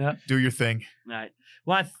 Yeah. Do your thing. All right.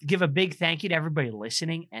 Want to give a big thank you to everybody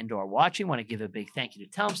listening and or watching. Want to give a big thank you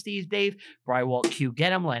to Tom, Steve, Dave, Bri, Walt, Q,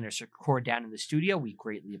 Get 'em, Landers, Record down in the studio. We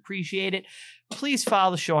greatly appreciate it. Please follow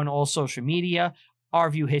the show on all social media.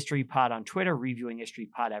 Review History Pod on Twitter, Reviewing History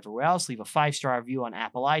Pod everywhere else. Leave a 5-star review on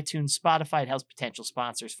Apple iTunes, Spotify. It helps potential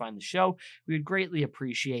sponsors find the show. We would greatly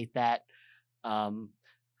appreciate that.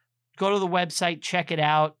 Go to the website, check it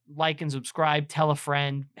out, like and subscribe, tell a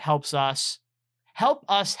friend, helps us. Help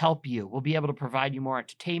us help you. We'll be able to provide you more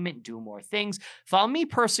entertainment, do more things. Follow me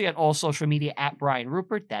personally on all social media at Brian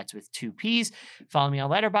Rupert. That's with 2 P's. Follow me on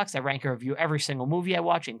Letterboxd. I rank and review every single movie I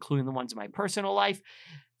watch, including the ones in my personal life.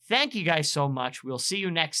 Thank you guys so much. We'll see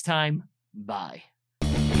you next time. Bye.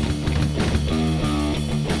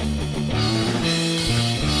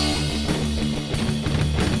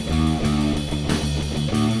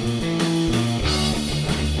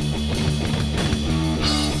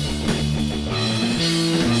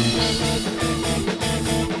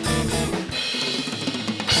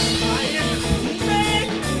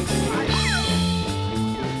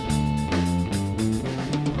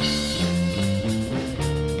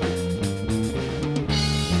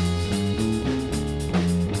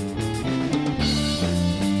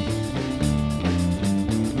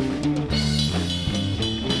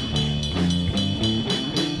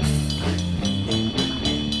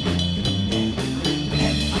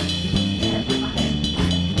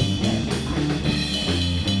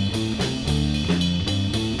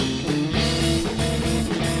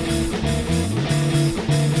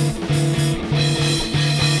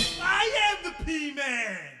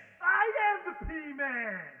 I am the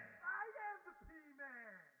P-Man!